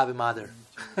didn't have a mother.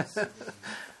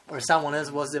 Or someone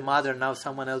else was the mother, now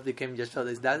someone else became Jashoda.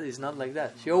 It's not like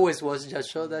that. She always was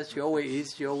Jashoda, she always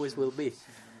is, she always will be.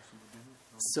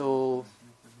 So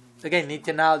again,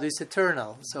 Nitya Navadvipa is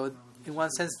eternal. So in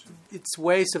one sense, it's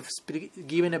ways of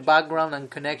giving a background and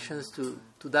connections to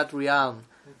that realm.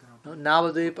 No,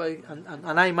 Navadvipa,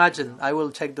 and I imagine, I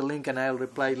will check the link and I'll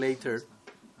reply later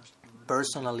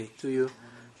personally to you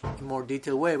in more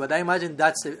detailed way. But I imagine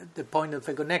that's the point of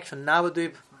a connection,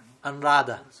 Navadvipa and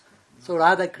Radha. So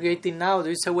Radha creating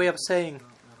Navadvipa is a way of saying,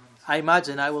 I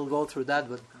imagine I will go through that,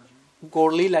 but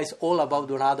Gaur Lila is all about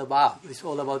Radha Bhav. It's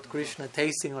all about Krishna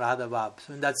tasting Radha Bhav.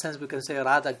 So in that sense we can say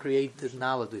Radha created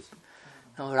Navadvipa.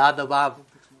 Now Radha Bhav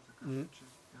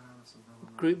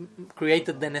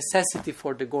created the necessity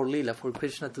for the Gaur Lila, for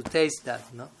Krishna to taste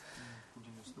that. No?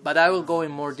 But I will go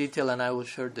in more detail and I will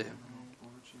share the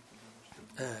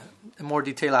more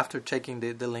detail after checking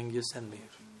the link you sent me.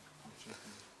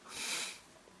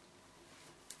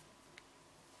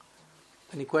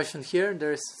 Any question here?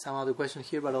 There is some other question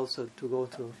here, but also to go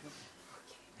through.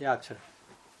 Yeah, sure.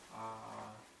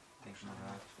 Thanks,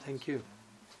 Maharaj. Thank you.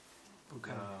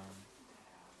 Okay.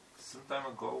 Some time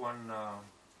ago, one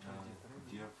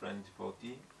dear friend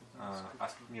devotee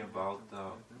asked me about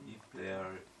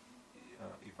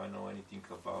if I know anything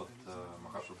about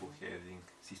Mahaprabhu having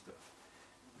sister,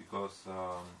 because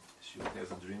she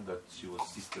has a dream that she was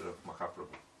sister of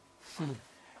Mahaprabhu,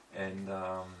 and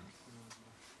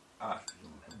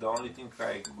the only thing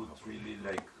I could really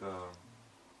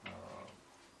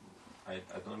I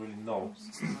don't really know,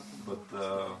 but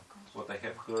what I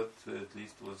have heard at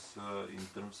least was in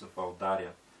terms of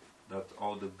Audarya, that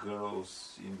all the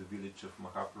girls in the village of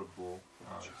Mahaprabhu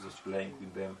was playing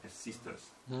with them as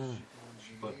sisters.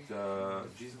 But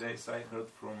these days I heard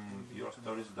from your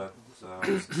stories that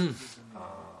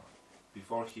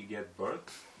before he gave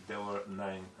birth there were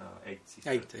 8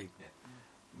 sisters. 8. Yeah.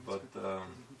 But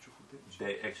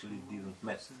they actually didn't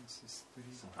met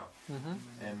somehow.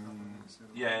 And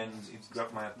and it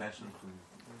grabbed my attention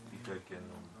if I can.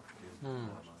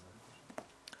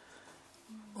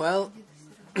 Well,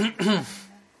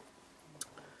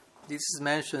 this is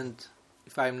mentioned,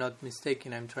 if I'm not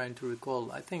mistaken, I'm trying to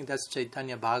recall, I think that's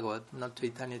Chaitanya Bhagavat, not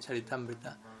Chaitanya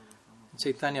Charitamrita.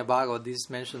 Chaitanya Bhagavat, this is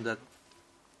mentioned that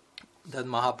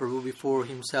Mahaprabhu, before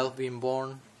himself being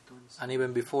born, and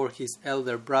even before his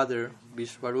elder brother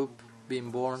Vishwarup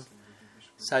being born,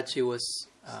 Sachi was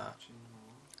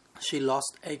she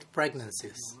lost 8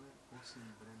 pregnancies,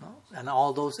 no? And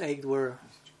all those 8 were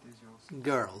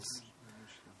girls.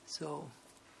 So,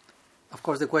 of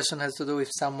course, the question has to do if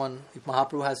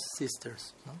Mahaprabhu has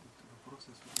sisters. No?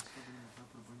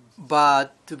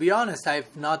 But to be honest,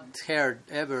 I've not heard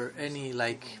ever any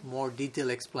more detailed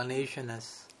explanation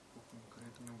as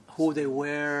who they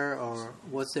were or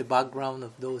what's the background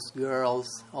of those girls.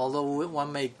 Although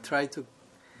one may try to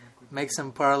make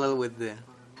some parallel with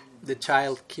the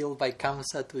child killed by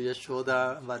Kamsa to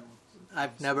Yashoda, but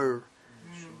I've never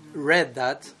read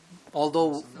that.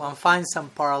 Although one finds some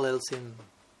parallels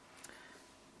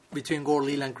between Gaur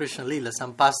Lila and Krishna Lila,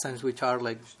 some pastimes which are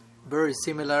very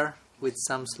similar with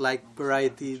some slight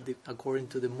variety according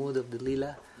to the mood of the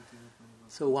Lila.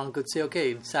 So one could say,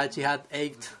 okay, Sachi had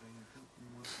 8.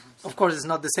 Of course, it's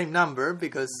not the same number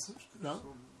because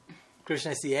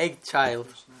Krishna is the 8th child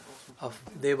of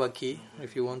Devaki,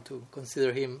 if you want to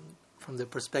consider him from the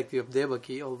perspective of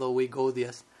Devaki, although we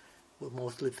Gaudias will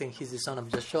mostly think he's the son of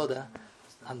Yashoda,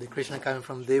 and the Krishna coming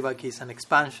from Devaki is an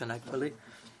expansion actually.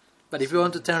 But if you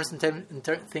want to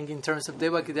think in terms of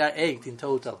Devaki, there are 8 in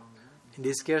total. In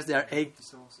this case, there are 8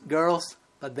 girls,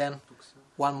 but then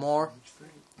 1 more,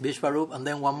 Vishwarup, and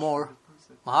then 1 more,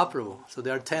 Mahaprabhu. So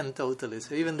there are 10 totally.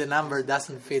 So even the number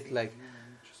doesn't fit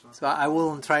so I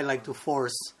wouldn't try to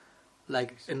force a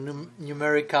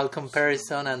numerical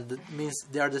comparison, and it means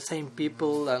they are the same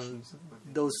people, and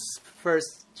those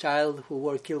first child who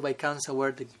were killed by cancer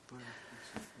were the...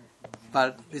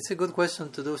 But it's a good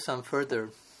question to do some further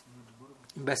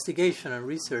investigation and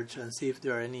research and see if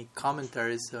there are any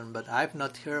commentaries on, but I've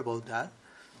not heard about that.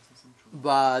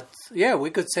 But yeah, we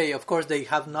could say, of course, they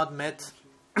have not met,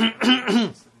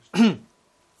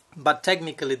 but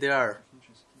technically they are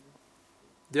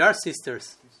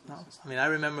sisters. No? I mean, I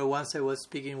remember once I was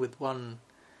speaking with one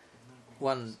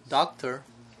doctor,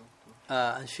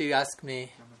 and she asked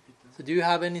me, "So do you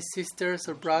have any sisters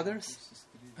or brothers?"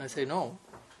 I say, "No,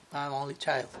 I'm only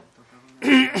child."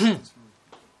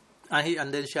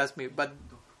 And then she asked me, but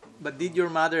did your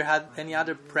mother have any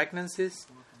other pregnancies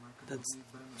that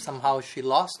somehow she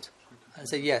lost? I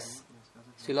said, yes.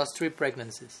 She lost 3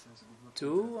 pregnancies.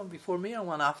 2 before me and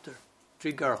 1 after.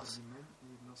 3 girls.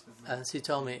 And she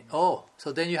told me, oh,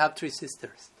 so then you have 3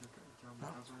 sisters. No?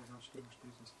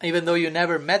 Even though you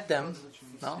never met them,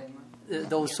 no?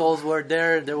 Those souls were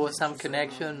there was some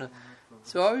connection.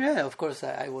 So yeah, of course,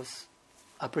 I was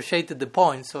appreciated the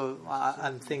point. So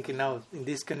I'm thinking now in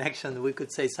this connection we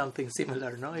could say something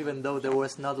similar, no? Even though there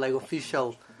was not like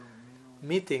official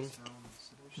meeting,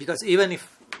 because even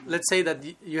if, let's say that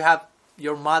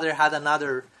your mother had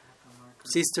another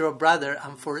sister or brother,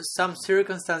 and for some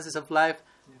circumstances of life,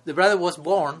 the brother was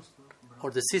born,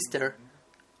 or the sister,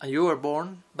 and you were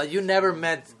born, but you never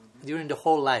met during the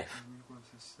whole life.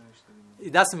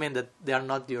 It doesn't mean that they are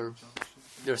not your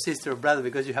sister or brother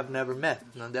because you have never met.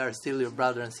 No, they are still your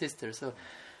brother and sister. So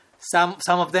some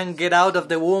of them get out of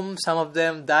the womb, some of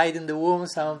them died in the womb,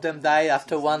 some of them died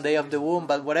after one day of the womb.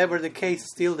 But whatever the case,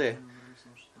 still the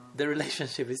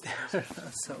relationship is there.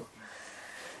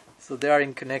 So they are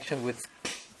in connection with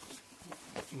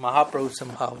Mahaprabhu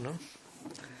somehow, no?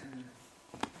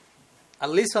 At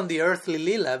least on the earthly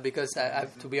lila, because I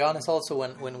to be honest, also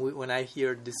when I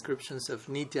hear descriptions of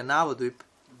Nitya Navadvipa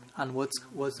and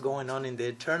what's going on in the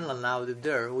eternal Navadvipa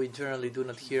there, we generally do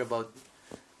not hear about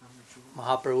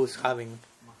Mahaprabhu's having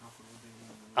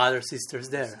other sisters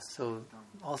there. So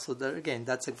also there again,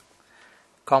 that's a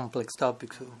complex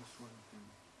topic. So.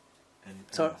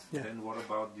 And what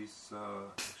about this?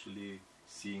 Actually,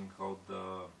 seeing how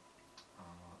the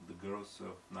girls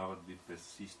of Navadvipa's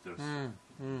sisters.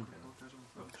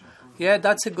 Yeah,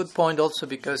 that's a good point also,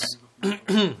 because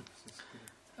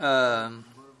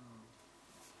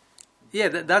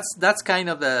that's kind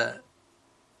of a.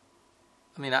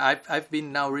 I mean, I've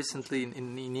been now recently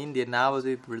in India,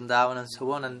 Navadvipa, Vrindavan, and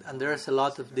so on, and there's a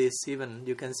lot of this. Even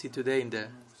you can see today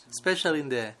especially in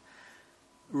the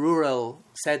rural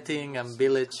setting and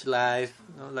village life,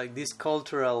 like this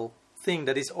cultural thing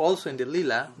that is also in the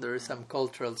lila. There is some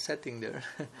cultural setting there.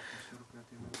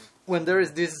 When there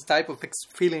is this type of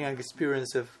feeling and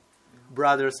experience of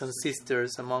brothers and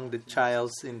sisters among the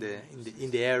childs in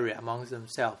the area amongst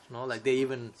themselves, like they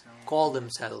even call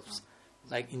themselves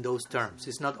like in those terms.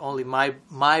 It's not only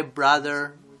my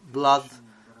brother,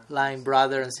 bloodline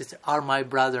brother and sister are my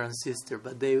brother and sister,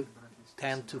 but they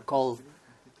tend to call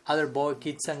other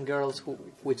kids and girls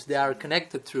which they are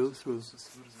connected through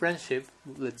friendship,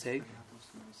 let's say,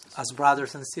 as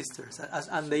brothers and sisters,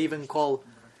 and they even call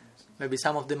maybe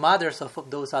some of the mothers of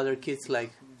those other kids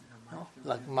like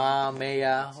Ma,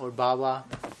 Maya, or Baba,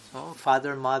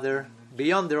 father, mother,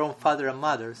 beyond their own father and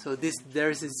mother. So there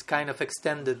is this kind of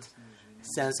extended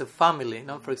sense of family.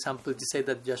 For example, to say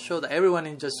that Yashoda, everyone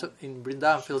in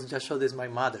Vrindavan feels Yashoda is my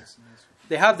mother.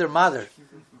 They have their mother,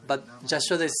 but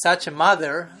Yashoda is such a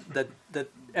mother that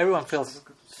everyone feels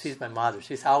she's my mother.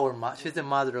 She's our mother. She's the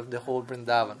mother of the whole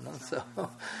Vrindavan.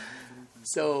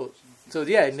 So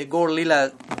yeah, in the Gaur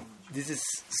Lila, this is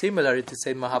similar to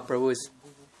say Mahaprabhu is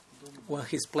when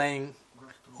he's playing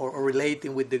or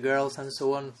relating with the girls and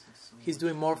so on. He's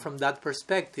doing more from that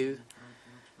perspective,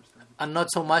 and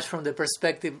not so much from the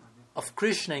perspective of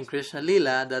Krishna in Krishna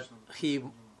Lila, that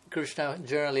Krishna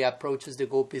generally approaches the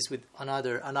gopis with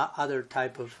another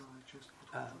type of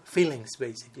feelings,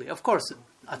 basically. Of course,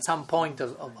 at some point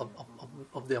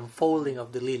of the unfolding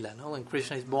of the Lila, when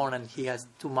Krishna is born and he has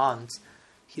 2 months,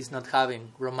 he's not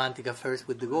having romantic affairs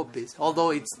with the gopis.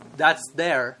 Although that's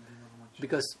there,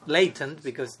 because latent,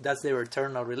 because that's their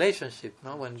eternal relationship.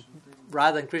 When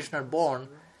Radha and Krishna are born,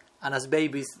 and as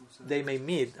babies they may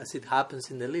meet, as it happens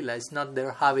in the Lila, it's not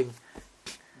they're having,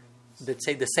 let's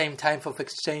say, the same type of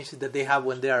exchange that they have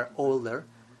when they are older,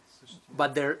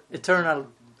 but their eternal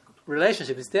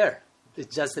relationship is there.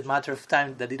 It's just a matter of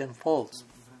time that it unfolds.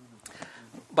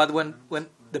 But when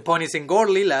the point is in Gaur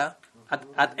Lila,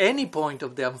 at any point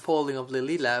of the unfolding of the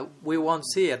Lila, we won't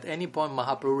see at any point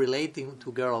Mahaprabhu relating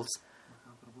to girls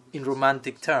in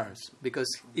romantic terms, because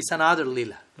it's another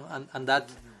Lila. And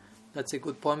that's a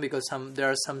good point, because there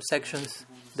are some sections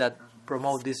that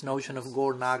promote this notion of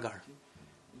Gaur Nagar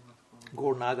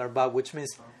Bhav, which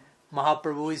means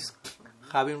Mahaprabhu is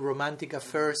having romantic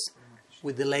affairs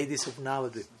with the ladies of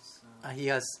Navadvipa. And he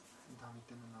has,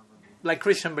 like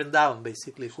Krishna Vrindavan,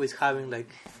 basically, who is having like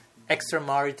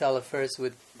extramarital affairs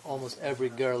with almost every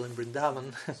girl in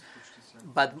Vrindavan.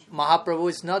 But Mahaprabhu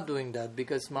is not doing that,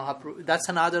 because Mahaprabhu, that's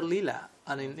another Lila.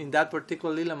 And in that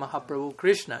particular Lila, Mahaprabhu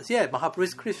Krishna. Yeah, Mahaprabhu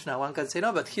is Krishna. One can say,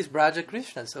 no, but he's Braja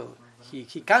Krishna, so he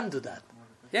can't do that.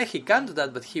 Yeah, he can do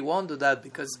that, but he won't do that,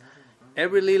 because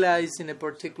every Lila is in a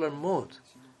particular mood.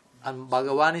 And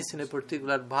Bhagavan is in a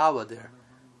particular bhava there.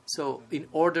 So in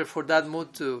order for that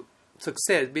mood to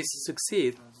succeed,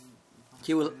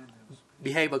 he will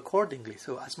behave accordingly.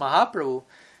 So as Mahaprabhu,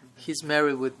 he's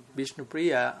married with Vishnu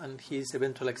Priya, and he's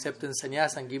eventually accepting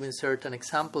sannyas and giving certain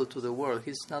example to the world.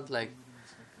 He's not like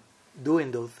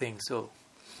doing those things. So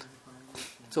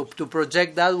to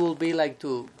project that will be like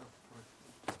to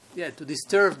to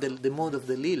disturb the mood of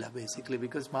the lila, basically,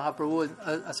 because Mahaprabhu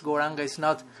as Gauranga is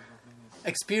not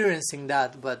experiencing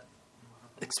that, but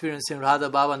experiencing Radha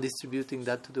Baba and distributing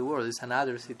that to the world. It's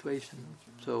another situation.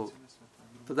 So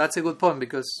that's a good point,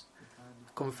 because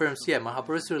it confirms,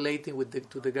 Mahaprabhu is relating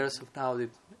to the girls of now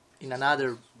in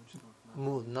another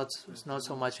mood, not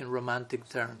so much in romantic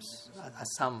terms,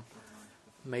 as some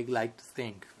may like to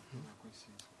think.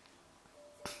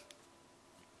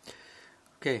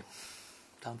 Okay,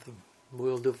 something. We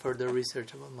will do further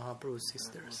research about Mahaprabhu's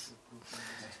sisters.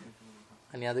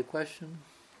 Any other question?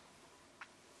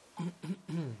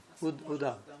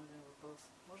 Uda.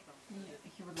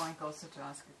 He would like also to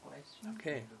ask a question.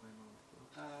 Okay.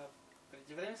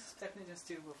 Преди време се спрях на един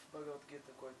стих в Бхагавад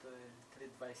Гита, който е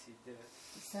 3.29.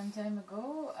 Some time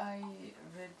ago I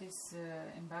read this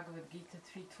in Bhagavad Gita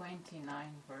 3.29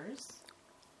 verse.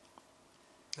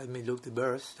 Let me look the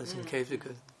verse, just in case,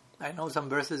 because I know some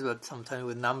verses, but sometimes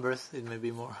with numbers it may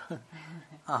be more.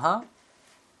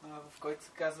 В който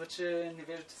се казва, че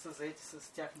невежите са заети с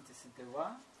тяхните си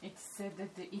дела. It said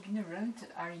that the ignorant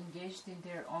are engaged in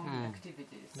their own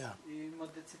activities. Yeah. И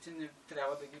мъдреците не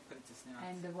трябва да ги притесняват.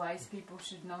 And the wise people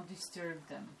should not disturb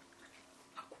them.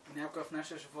 Ако понякога в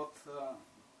нашия живот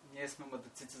ние сме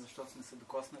мъдреците, защото сме се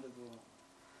докоснали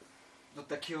до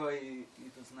такива и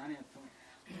до знанието.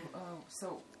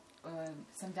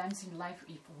 Sometimes in life,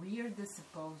 if we are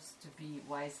supposed to be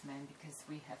wise men because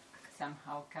we have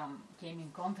somehow came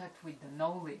in contact with the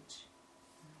knowledge.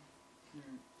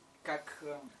 Как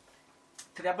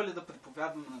трябва ли да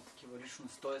преповядваме на такива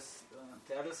личности? Тоест,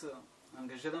 трябва ли да се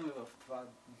ангажираме в това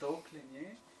дълг ли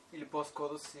ни, или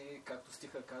по-скоро си, както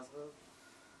стиха казва,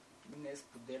 не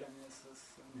споделяме с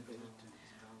невежите?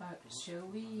 Shall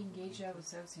we engage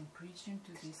ourselves in preaching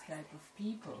to this type of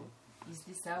people? Is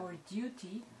this our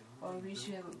duty, or we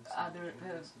shall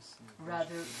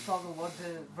rather follow what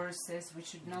the verse says? We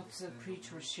should not preach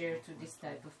or share to this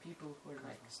type of people who are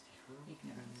like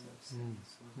ignorant.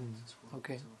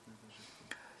 Okay.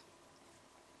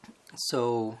 So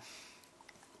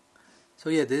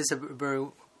this is a very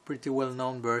pretty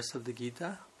well-known verse of the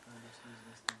Gita,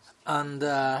 and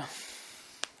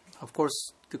of course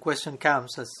the question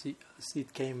comes, as it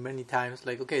came many times,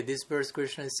 like, okay, this verse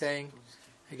Krishna is saying,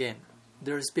 again,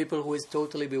 there's people who is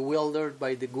totally bewildered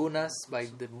by the gunas, by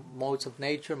the modes of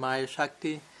nature, Maya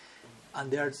Shakti, and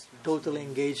they are totally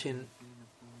engaged in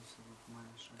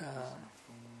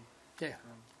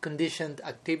conditioned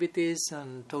activities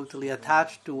and totally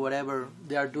attached to whatever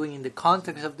they are doing in the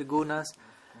context of the gunas.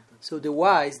 So the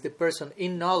wise, the person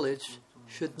in knowledge,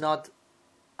 should not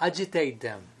agitate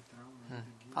them,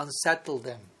 unsettle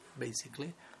them,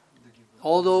 basically.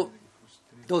 Although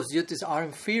those duties are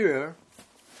inferior,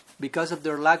 because of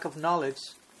their lack of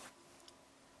knowledge,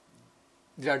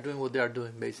 they are doing what they are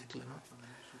doing, basically. No?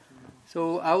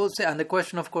 So I would say, and the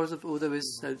question, of course, of Uddhava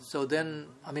is, so then,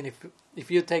 I mean, if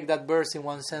you take that verse in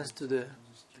one sense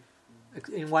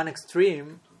in one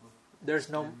extreme, there's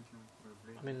no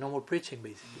more preaching,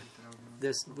 basically.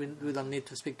 We don't need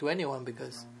to speak to anyone,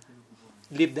 because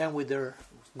leave them with their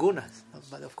gunas.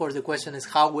 But of course the question is,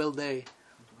 how will they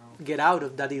get out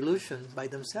of that illusion by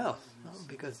themselves? No?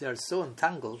 Because they are so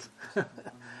entangled. I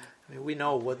mean, we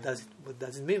know what does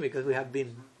it mean, because we have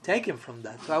been taken from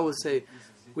that. So I would say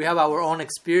we have our own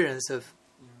experience of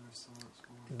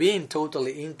being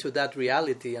totally into that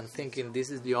reality and thinking this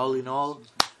is the all in all,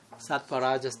 Sattva,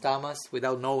 Rajas, Tamas,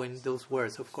 without knowing those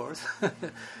words, of course.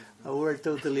 We're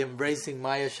totally embracing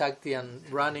Maya Shakti and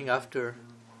running after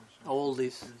all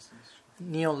these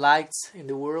neon lights in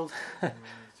the world.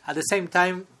 At the same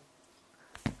time,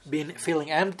 feeling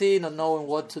empty, not knowing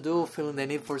what to do, feeling the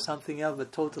need for something else,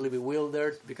 but totally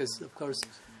bewildered, because of course,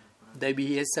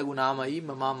 Krishna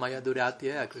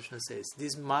says,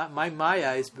 this my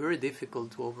Maya is very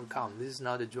difficult to overcome. This is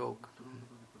not a joke.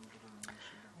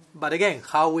 But again,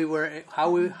 how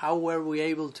were we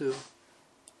able to,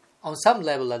 on some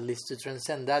level at least, to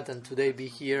transcend that and today be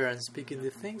here and speaking the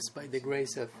things? By the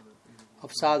grace of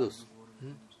sadhus,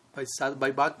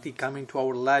 by bhakti coming to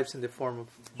our lives in the form of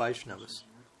Vaishnavas,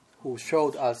 who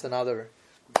showed us another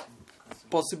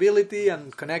possibility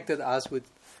and connected us with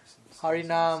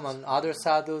Harinam and other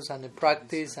sadhus and a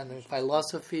practice and a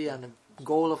philosophy and a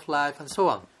goal of life and so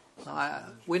on.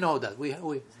 We know that. We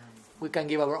can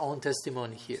give our own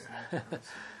testimony here.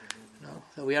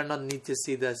 So we are not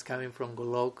Nityasiddhas coming from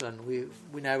Golok, and we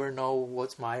never know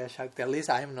what's Maya Shakti. At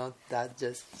least I am not that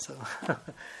just so.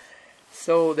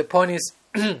 So the point is,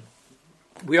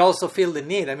 we also feel the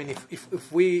need. I mean, if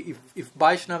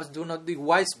Vaishnavas do not, the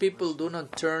wise people do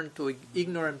not turn to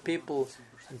ignorant people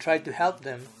and try to help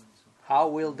them, how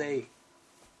will they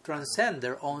transcend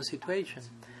their own situation?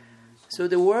 So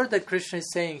the word that Krishna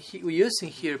is saying, using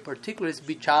here particularly is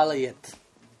vichalayat,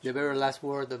 the very last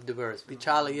word of the verse.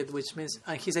 Vichalayat, which means,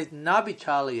 and he says, na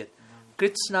vichalayat.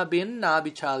 Krishna bin na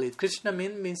vichalayat. Krishna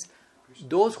means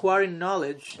those who are in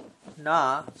knowledge,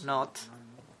 not.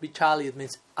 Vichalayat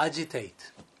means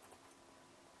agitate.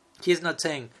 He's not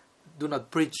saying, do not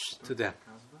preach to them.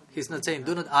 He's not saying,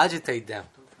 do not agitate them,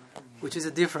 which is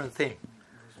a different thing.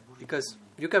 Because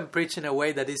you can preach in a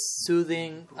way that is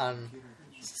soothing and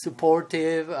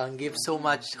supportive and gives so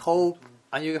much hope,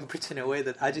 and you can preach in a way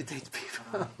that agitates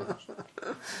people.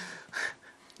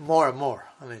 More and more.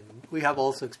 I mean, we have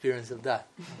also experience of that.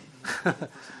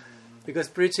 Because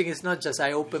preaching is not just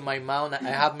I open my mouth, I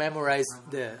have memorized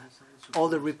all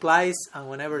the replies, and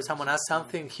whenever someone asks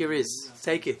something, here is,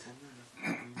 take it.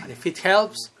 And if it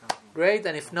helps, great,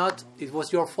 and if not, it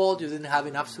was your fault, you didn't have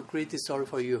enough sukriti, sorry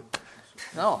for you.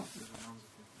 No,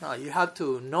 you have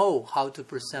to know how to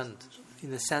present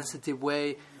in a sensitive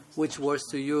way, which words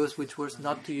to use, which words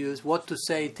not to use, what to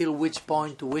say, till which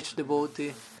point, to which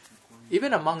devotee.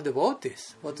 Even among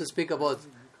devotees, what to speak about,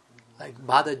 like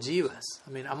Bhada Jivas.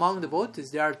 I mean, among devotees,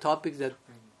 there are topics that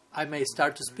I may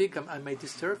start to speak, I may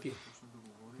disturb you,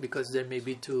 because they may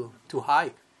be too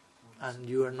high, and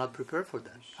you are not prepared for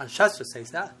that. And Shastra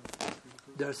says that.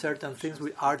 There are certain things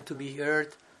which are to be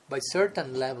heard by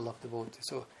certain level of devotees.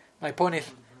 So my point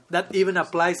is, that even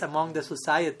applies among the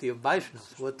society of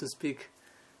Vaishnavas, what to speak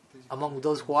among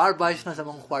those who are Vaishnavas,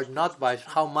 among who are not Vaishnavas,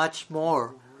 how much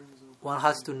more one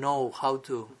has to know how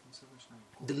to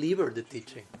deliver the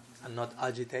teaching and not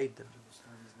agitate them.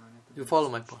 You follow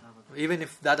my point? Even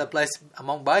if that applies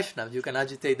among Vaishnavas, you can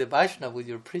agitate the Vaishnava with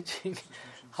your preaching.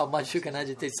 How much you can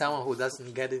agitate someone who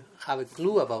doesn't get it, have a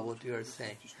clue about what you are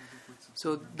saying.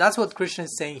 So that's what Krishna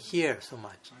is saying here so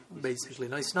much, basically.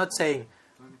 No, it's not saying,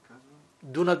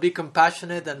 do not be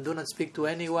compassionate and do not speak to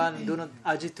anyone, do not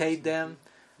agitate them.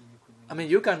 I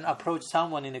mean, you can approach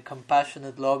someone in a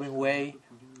compassionate, loving way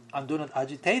and do not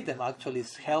agitate them. Actually,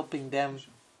 it's helping them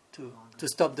to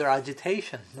stop their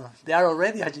agitation. No, they are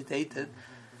already agitated.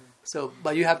 So,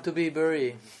 but you have to be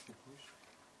very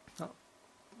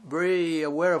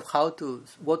aware of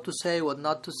what to say, what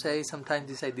not to say. Sometimes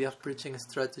this idea of preaching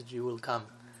strategy will come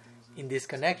in this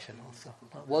connection also.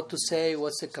 What to say,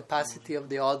 what's the capacity of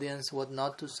the audience, what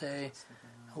not to say.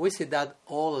 We see that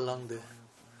all along the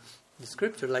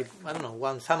scripture. Like, I don't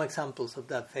know, some examples of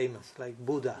that famous, like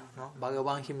Buddha, no?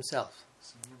 Bhagavan himself.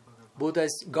 Buddha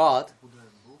is God,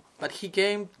 but he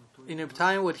came in a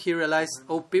time where he realized,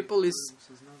 people is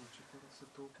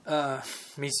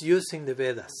misusing the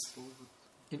Vedas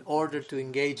in order to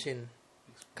engage in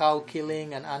cow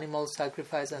killing and animal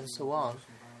sacrifice and so on.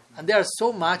 And they are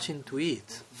so much into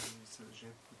it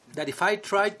that if I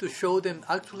try to show them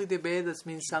actually the Vedas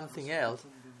means something else,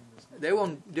 they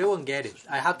won't get it.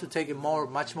 I have to take a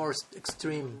much more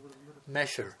extreme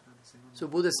measure. So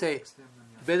Buddha say,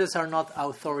 Vedas are not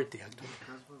authority actually.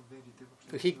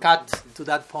 So he cut to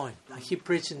that point, and he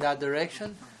preached in that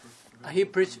direction, and he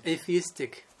preached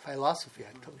atheistic philosophy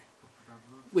actually,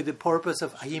 with the purpose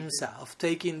of ahimsa, of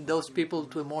taking those people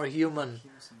to a more human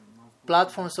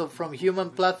platform. So from human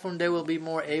platform they will be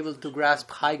more able to grasp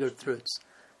higher truths.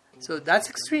 So that's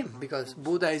extreme, because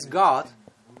Buddha is God,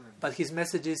 but his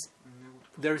message is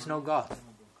there is no God.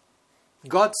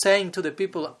 God saying to the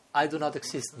people, I do not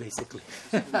exist, basically.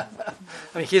 I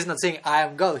mean, he's not saying I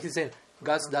am God. He's saying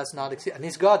God does not exist, and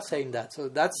it's God saying that. So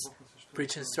that's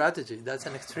preaching strategy. That's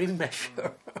an extreme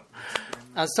measure.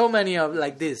 And so many of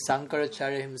like this,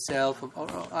 Sankaracharya himself.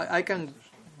 I can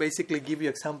basically give you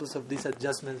examples of these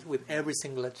adjustments with every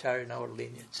single acharya in our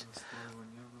lineage.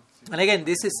 And again,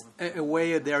 this is a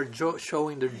way they are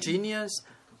showing their genius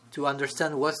to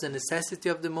understand what's the necessity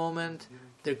of the moment,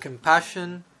 their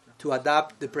compassion to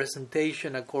adapt the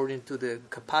presentation according to the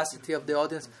capacity of the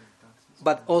audience,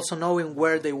 but also knowing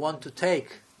where they want to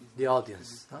take the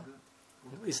audience. No?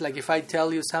 It's like if I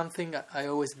tell you something, I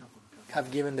always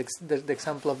have given the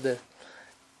example of the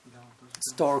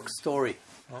stork story.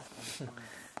 No?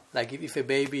 Like if a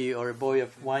baby or a boy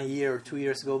of 1 year or 2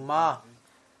 years ago, Ma,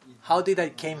 how did I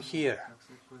came here?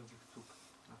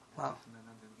 Well,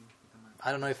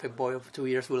 I don't know if a boy of 2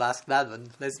 years will ask that, but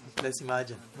let's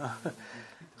imagine.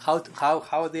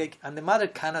 How they, and the mother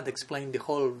cannot explain the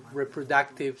whole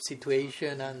reproductive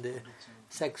situation and the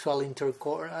sexual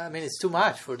intercourse. I mean, it's too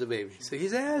much for the baby. So he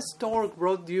says, stork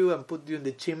brought you and put you in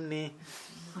the chimney,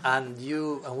 and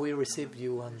we received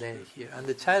you one day here. And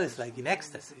the child is like in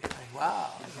ecstasy. Like,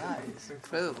 wow, nice,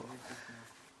 incredible.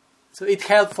 So it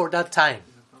helped for that time.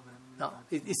 No,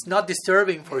 it's not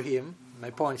disturbing for him. My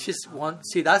point,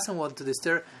 she doesn't want to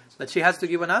disturb, but she has to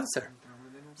give an answer.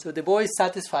 So the boy is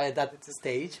satisfied at that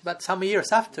stage, but some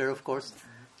years after, of course,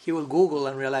 he will Google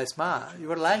and realize, Ma, you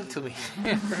were lying to me.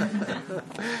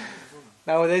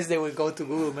 Nowadays they will go to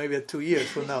Google maybe at 2 years,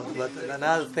 who knows, but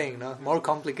another thing, no? More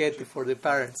complicated for the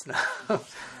parents now.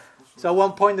 So at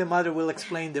one point the mother will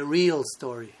explain the real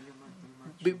story.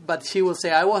 But she will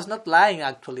say, I was not lying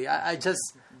actually,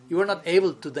 you were not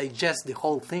able to digest the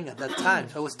whole thing at that time.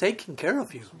 So I was taking care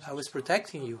of you, I was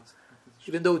protecting you.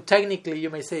 Even though technically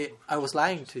you may say, I was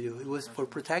lying to you, it was for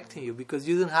protecting you, because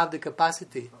you didn't have the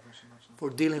capacity for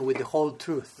dealing with the whole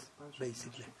truth,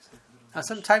 basically. And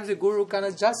sometimes the guru can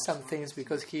adjust some things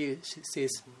because she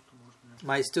sees,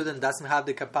 my student doesn't have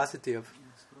the capacity of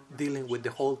dealing with the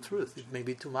whole truth. It may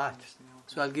be too much.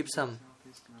 So I'll give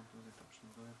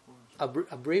a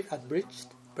abridged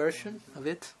version of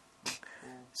it.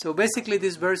 So basically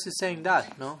this verse is saying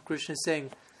that, no? Krishna is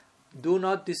saying, do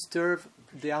not disturb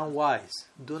the unwise.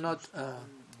 Do not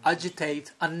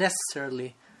agitate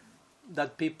unnecessarily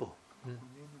that people.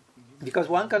 Because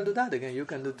one can do that again. You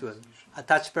can do to an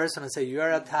attached person and say, you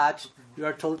are attached, you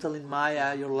are total in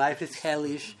Maya, your life is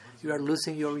hellish, you are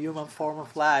losing your human form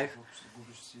of life.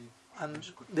 And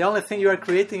the only thing you are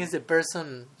creating is the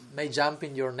person may jump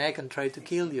in your neck and try to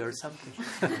kill you or something.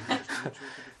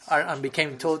 and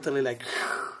became totally like,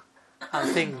 and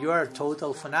think you are a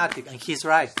total fanatic, and he's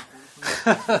right.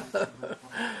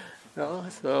 No?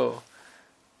 So,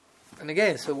 and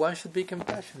again, so one should be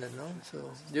compassionate, no?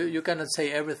 So you cannot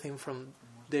say everything from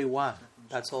day one.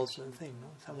 That's also a thing, no?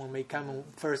 Someone may come in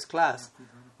first class,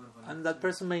 and that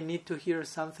person may need to hear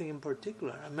something in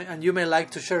particular. And you may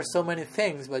like to share so many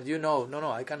things, but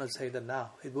no, I cannot say that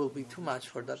now. It will be too much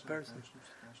for that person.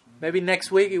 Maybe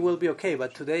next week it will be okay,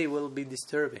 but today it will be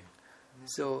disturbing.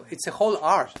 So it's a whole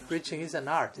art. Preaching is an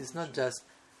art. It's not just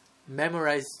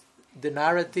memorize the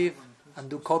narrative and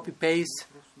do copy-paste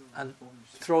and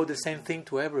throw the same thing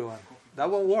to everyone.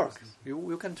 That won't work.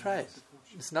 You can try it.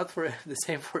 It's not the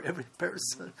same for every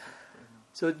person.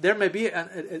 So there may be, and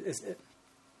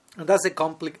that's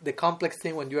the complex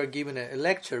thing when you are giving a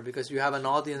lecture, because you have an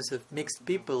audience of mixed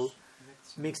people,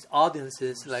 mixed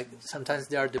audiences. Like sometimes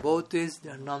there are devotees,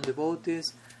 there are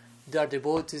non-devotees, there are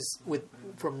devotees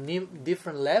from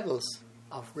different levels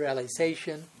of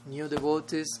realization, new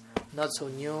devotees, not so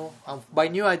new. By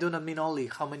new, I do not mean only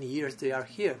how many years they are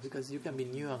here, because you can be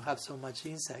new and have so much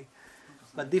insight,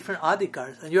 but different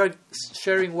adhikars, and you are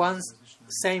sharing one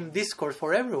same discourse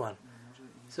for everyone.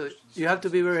 So you have to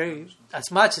be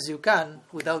as much as you can,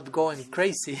 without going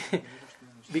crazy,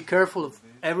 be careful of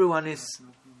everyone is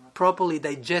properly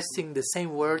digesting the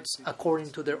same words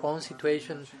according to their own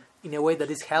situation in a way that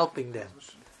is helping them.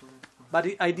 But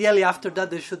ideally after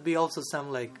that there should be also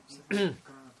some like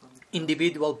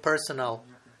individual, personal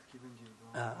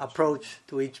approach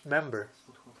to each member.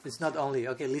 It's not only,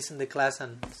 okay, listen to the class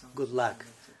and good luck.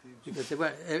 Because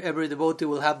every devotee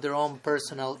will have their own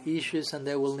personal issues and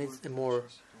they will need a more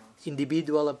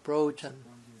individual approach, and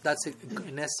that's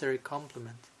a necessary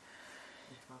complement.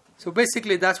 So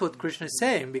basically that's what Krishna is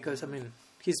saying, because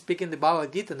he's speaking the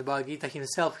Bhagavad Gita, and the Bhagavad Gita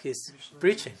himself he's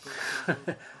preaching.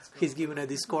 He's giving a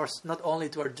discourse not only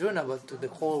to Arjuna but to the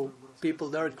whole people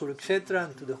there at Kurukshetra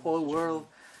and to the whole world.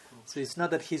 So it's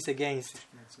not that he's against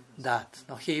that.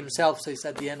 No, he himself says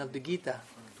at the end of the Gita,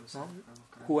 no?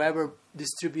 Whoever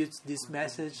distributes this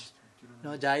message,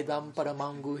 no, Jaidam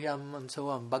Paramam Guhyam and so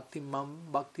on, Bhaktim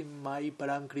Mai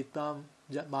Param Kritam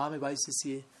Mame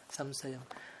Vaisasi Samsayam.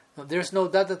 No, there's no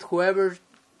doubt that whoever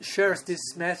shares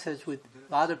this message with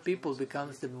other people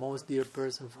becomes the most dear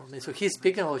person for me. So he's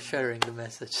speaking about sharing the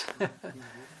message.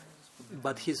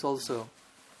 But he's also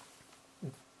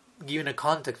giving a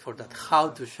context for that, how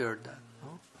to share that.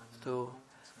 No?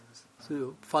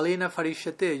 So Falena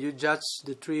Farishate, you judge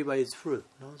the tree by its fruit.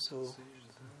 No? So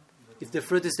if the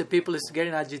fruit is the people is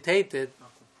getting agitated,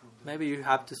 maybe you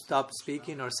have to stop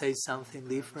speaking or say something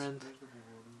different.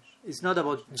 It's not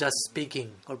about just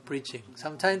speaking or preaching.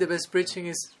 Sometimes the best preaching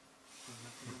is...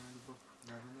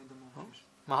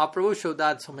 Mahaprabhu showed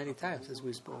that so many times, as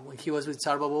we spoke. When he was with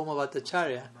Sarvabhauma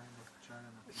Bhattacharya,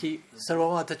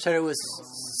 Sarvabhauma Bhattacharya was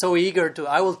so eager to,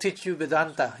 I will teach you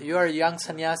Vedanta. You are a young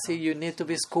sannyasi, you need to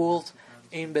be schooled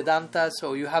in Vedanta,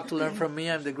 so you have to learn from me.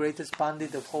 I'm the greatest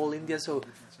Pandit of whole India, so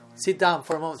sit down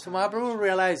for a moment. So Mahaprabhu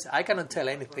realized, I cannot tell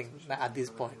anything at this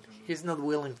point. He's not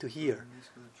willing to hear.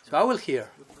 So I will hear.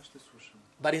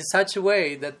 But in such a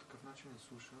way that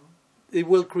it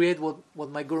will create what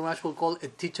my Guru Maharaj will call a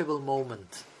teachable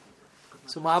moment.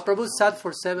 So Mahaprabhu sat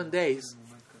for 7 days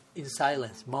in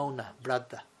silence, mauna,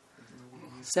 brata.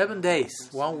 7 days,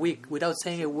 1 week, without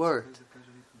saying a word.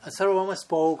 And Sarvabhauma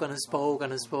spoke and spoke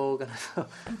and spoke. And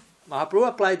Mahaprabhu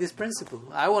applied this principle.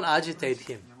 I won't agitate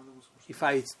him. If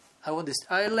I want this,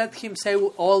 I let him say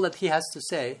all that he has to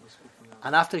say,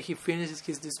 and after he finishes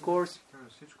his discourse,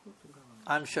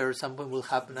 I'm sure something will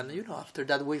happen. And after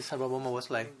that week, Sarvabhauma was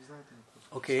like,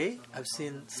 okay, I've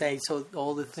say so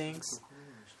all the things.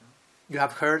 You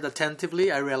have heard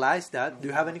attentively. I realized that. Do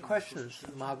you have any questions?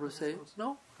 And Mahaprabhu said,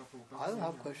 no, I don't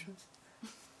have questions.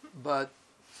 But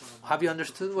have you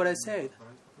understood what I said?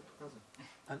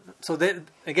 And so then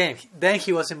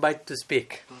he was invited to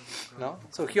speak. No?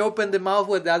 So he opened the mouth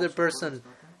with the other person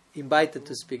invited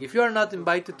to speak. If you are not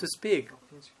invited to speak,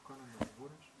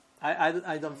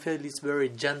 I don't feel it's very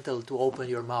gentle to open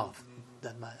your mouth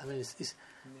that much. I mean, it's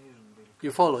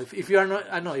you follow. If you are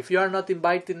not, if you are not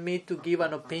inviting me to give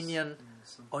an opinion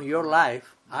on your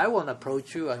life, I won't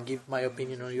approach you and give my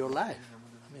opinion on your life.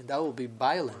 I mean, that would be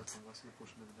violent.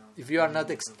 If you are not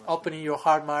opening your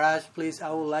heart, Maharaj, please, I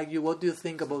would like you. What do you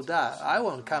think about that? I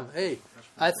won't come. Hey,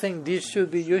 I think you should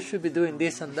be doing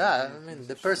this and that. I mean,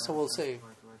 the person will say,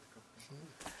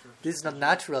 this is not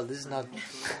natural. This is not.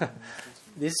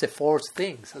 This is a forced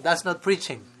thing. So that's not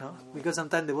preaching, no? Because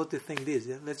sometimes devotees think this.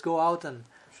 Yeah? Let's go out and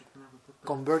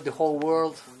convert the whole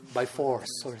world by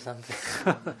force or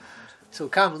something. So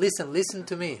come, listen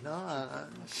to me. No?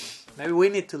 Maybe we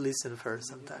need to listen first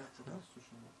sometimes.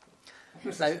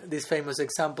 No? Like this famous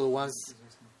example, once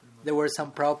there were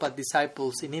some Prabhupada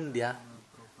disciples in India,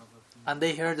 and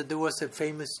they heard that there was a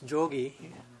famous yogi,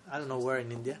 I don't know where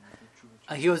in India,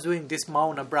 and he was doing this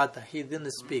Mauna Brata. He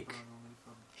didn't speak.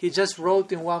 He just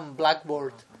wrote in one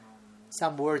blackboard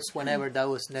some words whenever that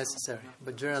was necessary,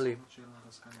 but generally.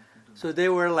 So they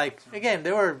were like, again,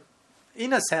 they were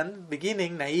innocent,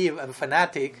 beginning, naive and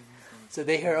fanatic. So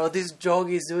they heard, this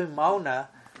yogi is doing Mauna,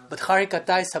 but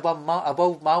Harikatha is above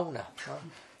Mauna.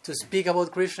 To speak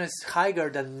about Krishna is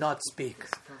higher than not speak.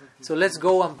 So let's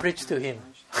go and preach to him.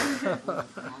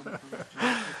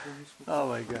 Oh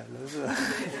my God.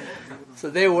 So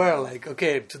they were like,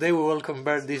 okay, today we will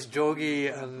convert this yogi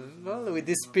and with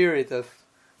this spirit of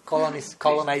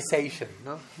colonization,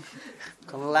 no?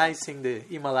 Colonizing the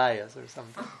Himalayas or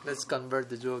something. Let's convert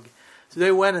the yogi. So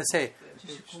they went and say,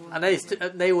 and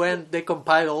they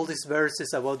compiled all these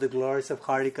verses about the glories of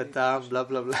Harikatha, blah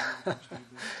blah blah.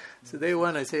 So they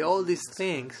went and say all these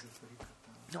things.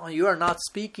 No, you are not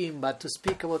speaking, but to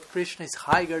speak about Krishna is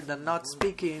higher than not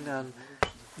speaking, and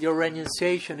your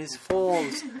renunciation is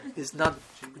false. It's not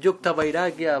Yukta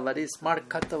Vairagya, but it's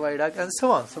Markata Vairagya, and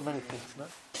so on. So many things. No?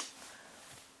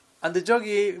 And the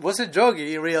yogi was a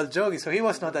real yogi, so he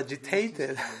was not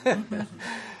agitated.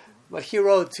 But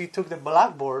he took the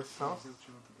blackboard, no?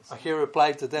 And he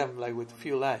replied to them like with a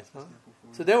few lines. No?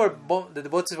 So they were the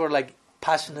devotees were like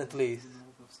passionately,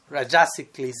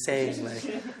 rajasically saying like,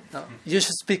 no, you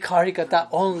should speak Harikatha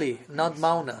only, not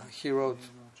Mauna. He wrote,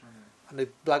 and the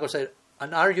blackboard said,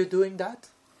 and are you doing that?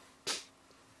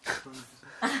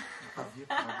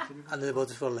 And the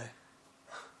devotees were like,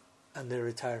 and they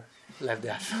retired, left the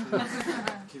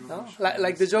ashram. No?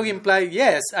 Like the yogi implied,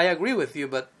 yes, I agree with you,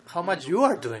 but how much you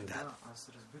are doing that?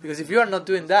 Because if you are not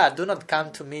doing that, do not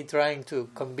come to me trying to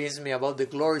convince me about the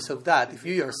glories of that if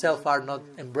you yourself are not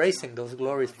embracing those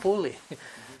glories fully.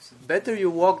 Better you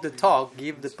walk the talk,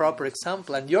 give the proper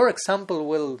example, and your example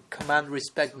will command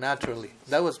respect naturally.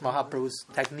 That was Mahaprabhu's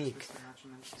technique.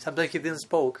 Sometimes he didn't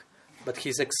spoke, but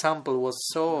his example was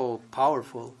so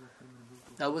powerful.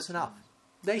 That was enough.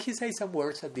 Then he said some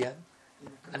words at the end,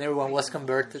 and everyone was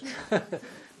converted.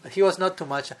 But he was not too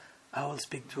much, I will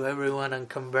speak to everyone and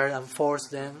convert and force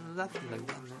them. Nothing like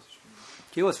that. No?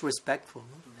 He was respectful.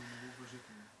 No?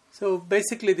 So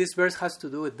basically this verse has to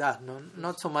do with that. No?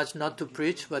 Not so much not to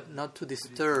preach, but not to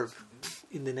disturb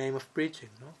in the name of preaching.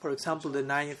 No? For example, the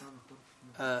 9th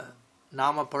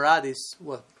Nama Parad is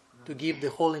what? To give the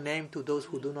holy name to those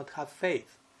who do not have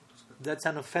faith. That's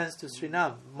an offense to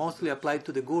Srinam, mostly applied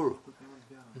to the Guru.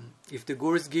 If the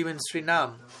Guru is giving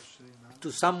Srinam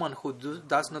to someone who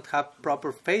does not have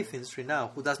proper faith in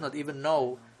Srinam, who does not even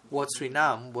know what's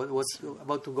Srinam, what's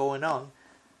about to go on,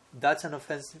 that's an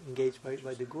offense engaged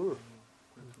by the Guru.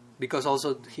 Because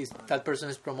also that person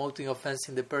is promoting offense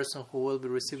in the person who will be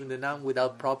receiving the Nam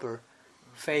without proper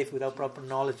faith, without proper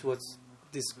knowledge what's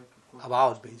this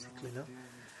about, basically. No?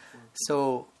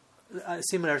 So, a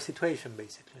similar situation,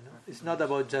 basically. No? It's not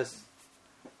about just,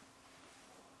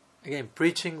 again,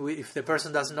 preaching. If the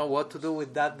person doesn't know what to do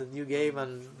with that you gave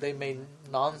and they made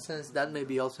nonsense, that may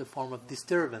be also a form of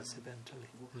disturbance eventually.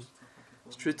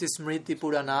 Shruti smriti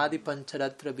puranadi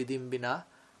pancharatra vidimbina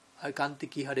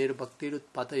aikantiki harer bhaktir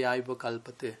utpatayaiva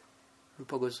kalpate.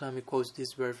 Rupa Goswami quotes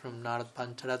this verse from Narad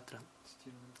Pancharatra,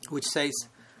 which says,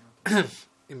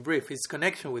 in brief, its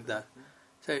connection with that.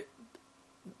 So,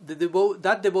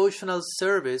 that devotional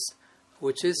service,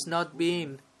 which is not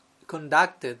being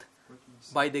conducted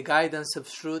by the guidance of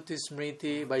Shruti,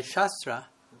 Smriti, by Shastra,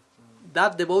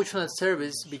 that devotional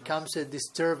service becomes a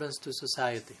disturbance to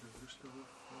society.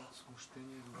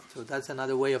 So that's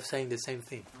another way of saying the same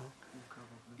thing.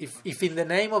 If in the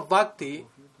name of bhakti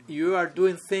you are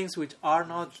doing things which are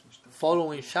not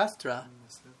following Shastra,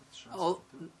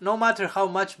 no matter how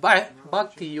much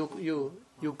bhakti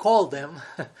you call them,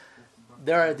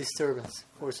 they are a disturbance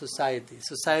for society.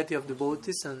 Society of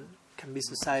devotees and can be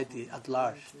society at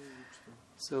large.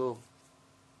 So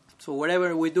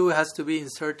whatever we do has to be in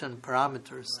certain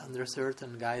parameters, under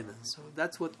certain guidance. So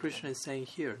that's what Krishna is saying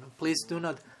here. No, please do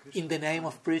not, in the name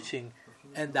of preaching,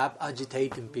 end up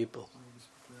agitating people.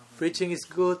 Preaching is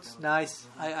good, nice.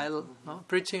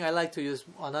 Preaching, I like to use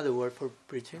another word for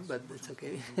preaching, but it's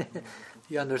okay.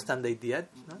 You understand the idea.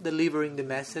 No? Delivering the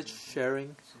message,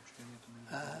 sharing.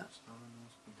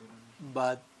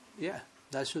 But yeah,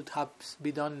 that should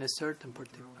be done in a certain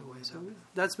particular way. So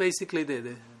that's basically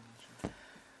the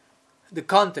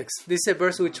context. This is a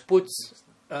verse which puts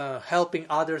helping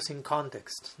others in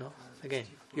context. No, again,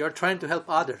 you are trying to help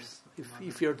others.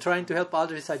 If you're trying to help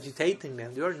others, agitating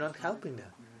them, you are not helping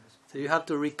them. So you have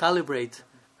to recalibrate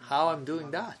how I'm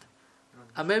doing that.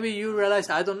 And maybe you realize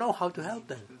I don't know how to help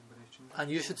them,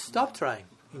 and you should stop trying.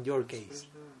 In your case,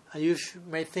 and you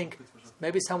may think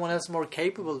maybe someone else more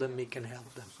capable than me can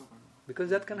help them.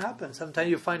 Because that can happen. Sometimes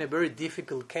you find a very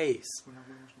difficult case.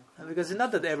 And because it's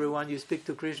not that everyone you speak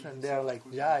to Krishna and they are like,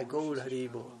 Jai, Gaur,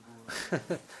 Haribo.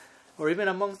 Or even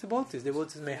amongst devotees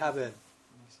may have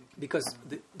because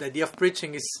the idea of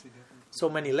preaching is so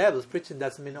many levels. Preaching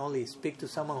doesn't mean only speak to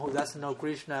someone who doesn't know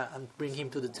Krishna and bring him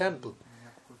to the temple.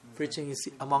 Preaching is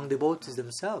among devotees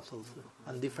themselves also,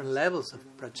 on different levels of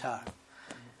prachar.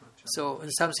 So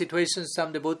in some situations,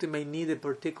 some devotee may need a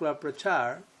particular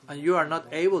prachar, and you are not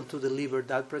able to deliver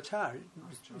that prachar.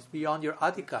 It's beyond your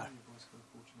adhikar.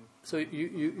 So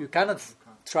you cannot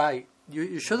try,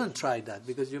 you shouldn't try that,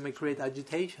 because you may create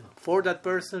agitation for that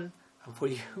person and for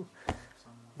you.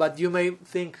 But you may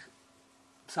think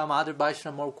some other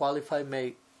Vaishnava more qualified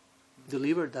may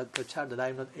deliver that prachar that I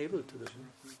am not able to do.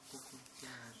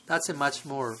 That's a much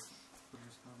more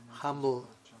humble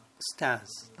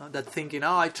stance. That thinking,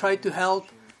 I tried to help,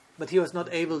 but he was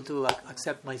not able to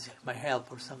accept my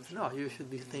help or something. No, you should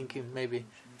be thinking, maybe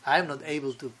I am not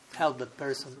able to help that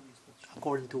person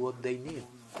according to what they need.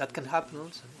 That can happen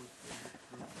also.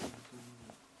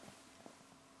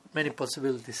 Many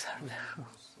possibilities are there.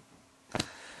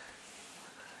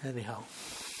 Anyhow,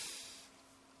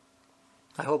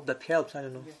 I hope that helps. I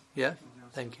don't know. Yeah?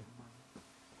 Thank you.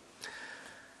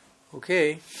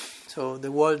 Okay, so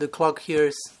the clock here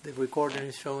is, the recording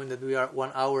is showing that we are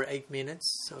 1 hour 8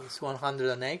 minutes, so it's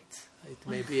 108. It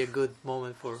may be a good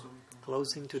moment for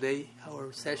closing today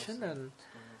our session, and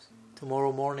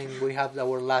tomorrow morning we have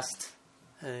our last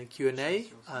Q&A,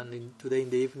 and today in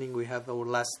the evening we have our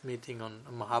last meeting on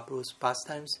Mahaprabhu's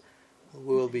pastimes.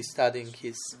 We will be studying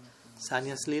his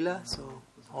Sannyas Leela, so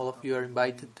all of you are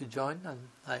invited to join, and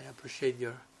I appreciate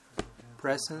your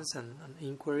presence and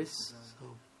inquiries.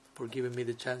 So for giving me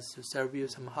the chance to serve you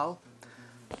somehow.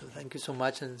 So thank you so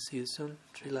much and see you soon.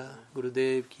 Srila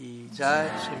Gurudev ki jai,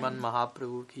 Sriman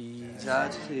Mahaprabhu ki jai,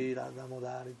 Sri Radha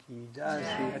Modar ki jai,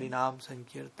 Sri Harinam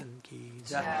Sankirtan ki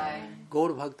jai,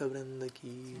 Gaur Bhakta Vrinda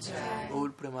ki jai, Gaur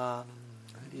Premanand.